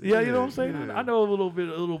 Did this. Yeah, you know what I'm saying? Yeah. I know a little bit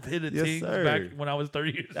of Yes, things sir. back when I was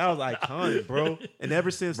 30 years. That was iconic, bro. And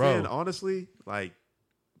ever since Bro. then, honestly, like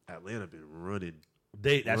Atlanta been running.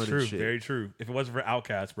 That's running true. shit. Very true. If it wasn't for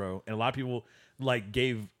Outkast, bro, and a lot of people like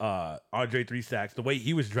gave Andre 3 Stacks the way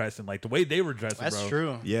he was dressing, like the way they were dressing, That's bro.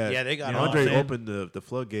 true. Yeah, Yeah, they got You know what I'm Andre saying? opened the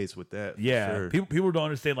floodgates with that. for Yeah, sure. people don't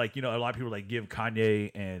understand. Like a lot of people like give Kanye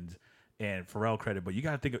and Pharrell credit, but you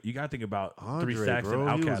gotta think about Andre, 3 Stacks bro,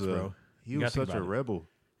 and he Outkast, was bro. He You was gotta think such a about it. rebel.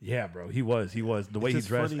 Yeah, bro, he was the way It's he just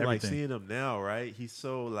dressed, funny, everything. like seeing him now, right? He's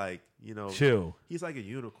so like chill. He's like a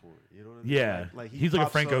unicorn. You know what I mean? Yeah, Like he he's like a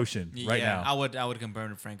pops Frank up- Ocean right yeah, now. I would compare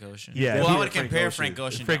him to Frank Ocean. Yeah, well, he I would is Frank compare Ocean. Frank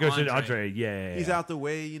Ocean. Frank to Ocean, Andre. yeah. He's out the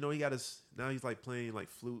way. He got his. Now he's like playing like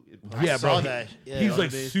flute. And Yeah, bro. saw that. Yeah. He's You know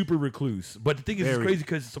like what I mean? super recluse. But the thing is, it's Very. crazy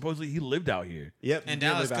because supposedly he lived out here. Yep. And he did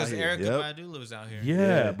Dallas live out because here. Erica Yep. Badu lives out here.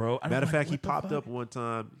 Yeah, bro. I Matter don't of fact, he what the popped fuck? up one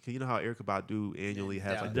time. 'Cause you know how Erica Badu annually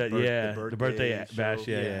has like The- the birthday bash,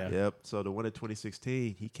 show? yeah. Yep. So the one in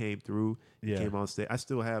 2016, he came through. He Yeah. came on stage. I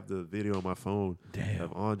still have the video on my phone Damn.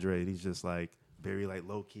 of Andre, and he's just like very like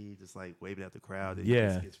low key, just like waving at the crowd. And Yeah.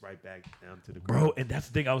 he just gets right back down to the crowd. Bro, and that's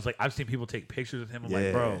the thing. I was like, I've seen people take pictures of him. I'm like,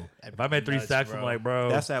 Yeah. bro, if I'm at 3 Nuts, Stacks, I'm bro. like, bro.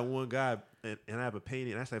 That's that one guy, and I have a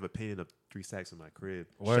painting. I actually have a painting of 3 Stacks in my crib.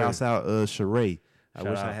 Word. Shouts out, Sheree. I Shout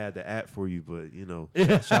wish out. I had the app for you, but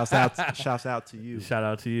shouts out to you. Shout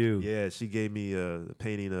out to you. Yeah, she gave me a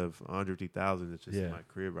painting of Andre 3000. It's just Yeah. in my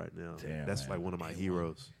crib right now. Damn, That's man. like one of my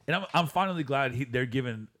heroes. And I'm finally glad they're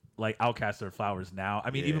giving like Outkast their flowers now.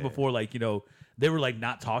 I mean, even Yeah. before, like, they were like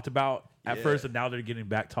not talked about at Yeah. first, and now they're getting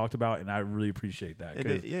back talked about, and I really appreciate that. And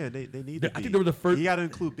 'cause they need I to think be. they were the first- You got to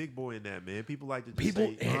include Big Boy in that, man. People like to just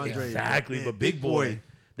people say Andre. exactly, Man, but Big Boy.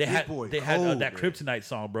 They Big had Boy they had cold, that man. Kryptonite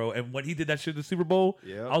song, bro, and when he did that shit in the Super Bowl,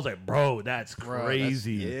 Yep. I was like, bro, that's Bro,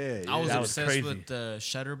 crazy. Yeah, I was That was obsessed crazy. with the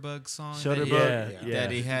Shutterbug song. Shutterbug? Yeah.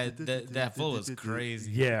 That he had. That flow was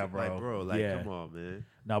crazy. Yeah, bro. Like, bro, like, yeah. come on, man.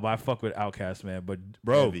 No, but I fuck with Outkast, man. But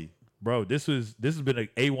bro, this has been an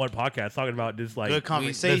A1 podcast talking about this like Good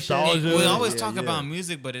conversation. nostalgia. We always Yeah, talk yeah. about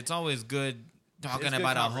music, but it's always good talking It's good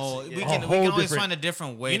about a whole. conversation. We Yeah. can A we whole can always different- find a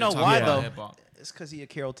different way. You to know talk why about though? hip-hop. It's because he a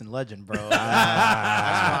Carrollton legend, bro.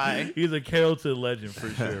 Ah. That's why. He's a Carrollton legend for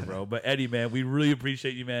sure, bro. But Eddie, man, we really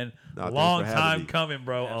appreciate you, man. Nah, thanks Long for having time me. coming,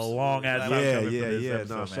 bro. Absolutely. A long ass time Yeah, coming for yeah, this yeah. episode,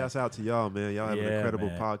 No, man. shouts out to y'all, man. Y'all have an Yeah, incredible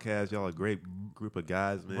man. podcast. Y'all a great group of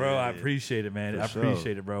guys, man. Bro, I And appreciate it, man. For I sure.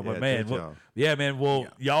 appreciate it, bro. But Yeah, man, thank well, y'all. yeah, man. Well,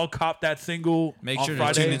 y'all cop that single. Make on sure to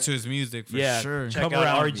Friday. tune into his music for Yeah, sure. Check Come out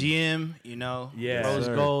around. RGM. You know, Yeah. Rose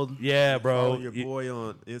Sir. Gold. Yeah, bro. Follow your boy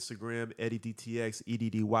on Instagram, Eddie DTX,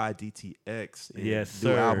 EDDYDTX. And Yes, new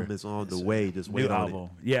sir. album is on the way. Just wait New on album.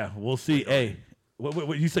 Yeah, we'll see. Hey,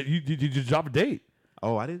 what you said? Did you drop a date? it.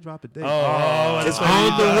 Oh, I didn't drop a date. Oh, it's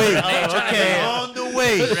on the way. Okay. On the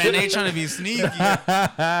way. Renee trying to be sneaky.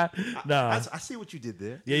 Nah. I see what you did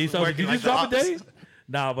there. Yeah, you saw. Did you like drop the a date?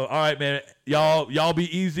 Nah, but all right, man. Y'all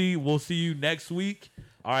be easy. We'll see you next week.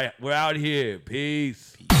 All right, we're out here.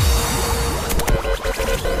 Peace.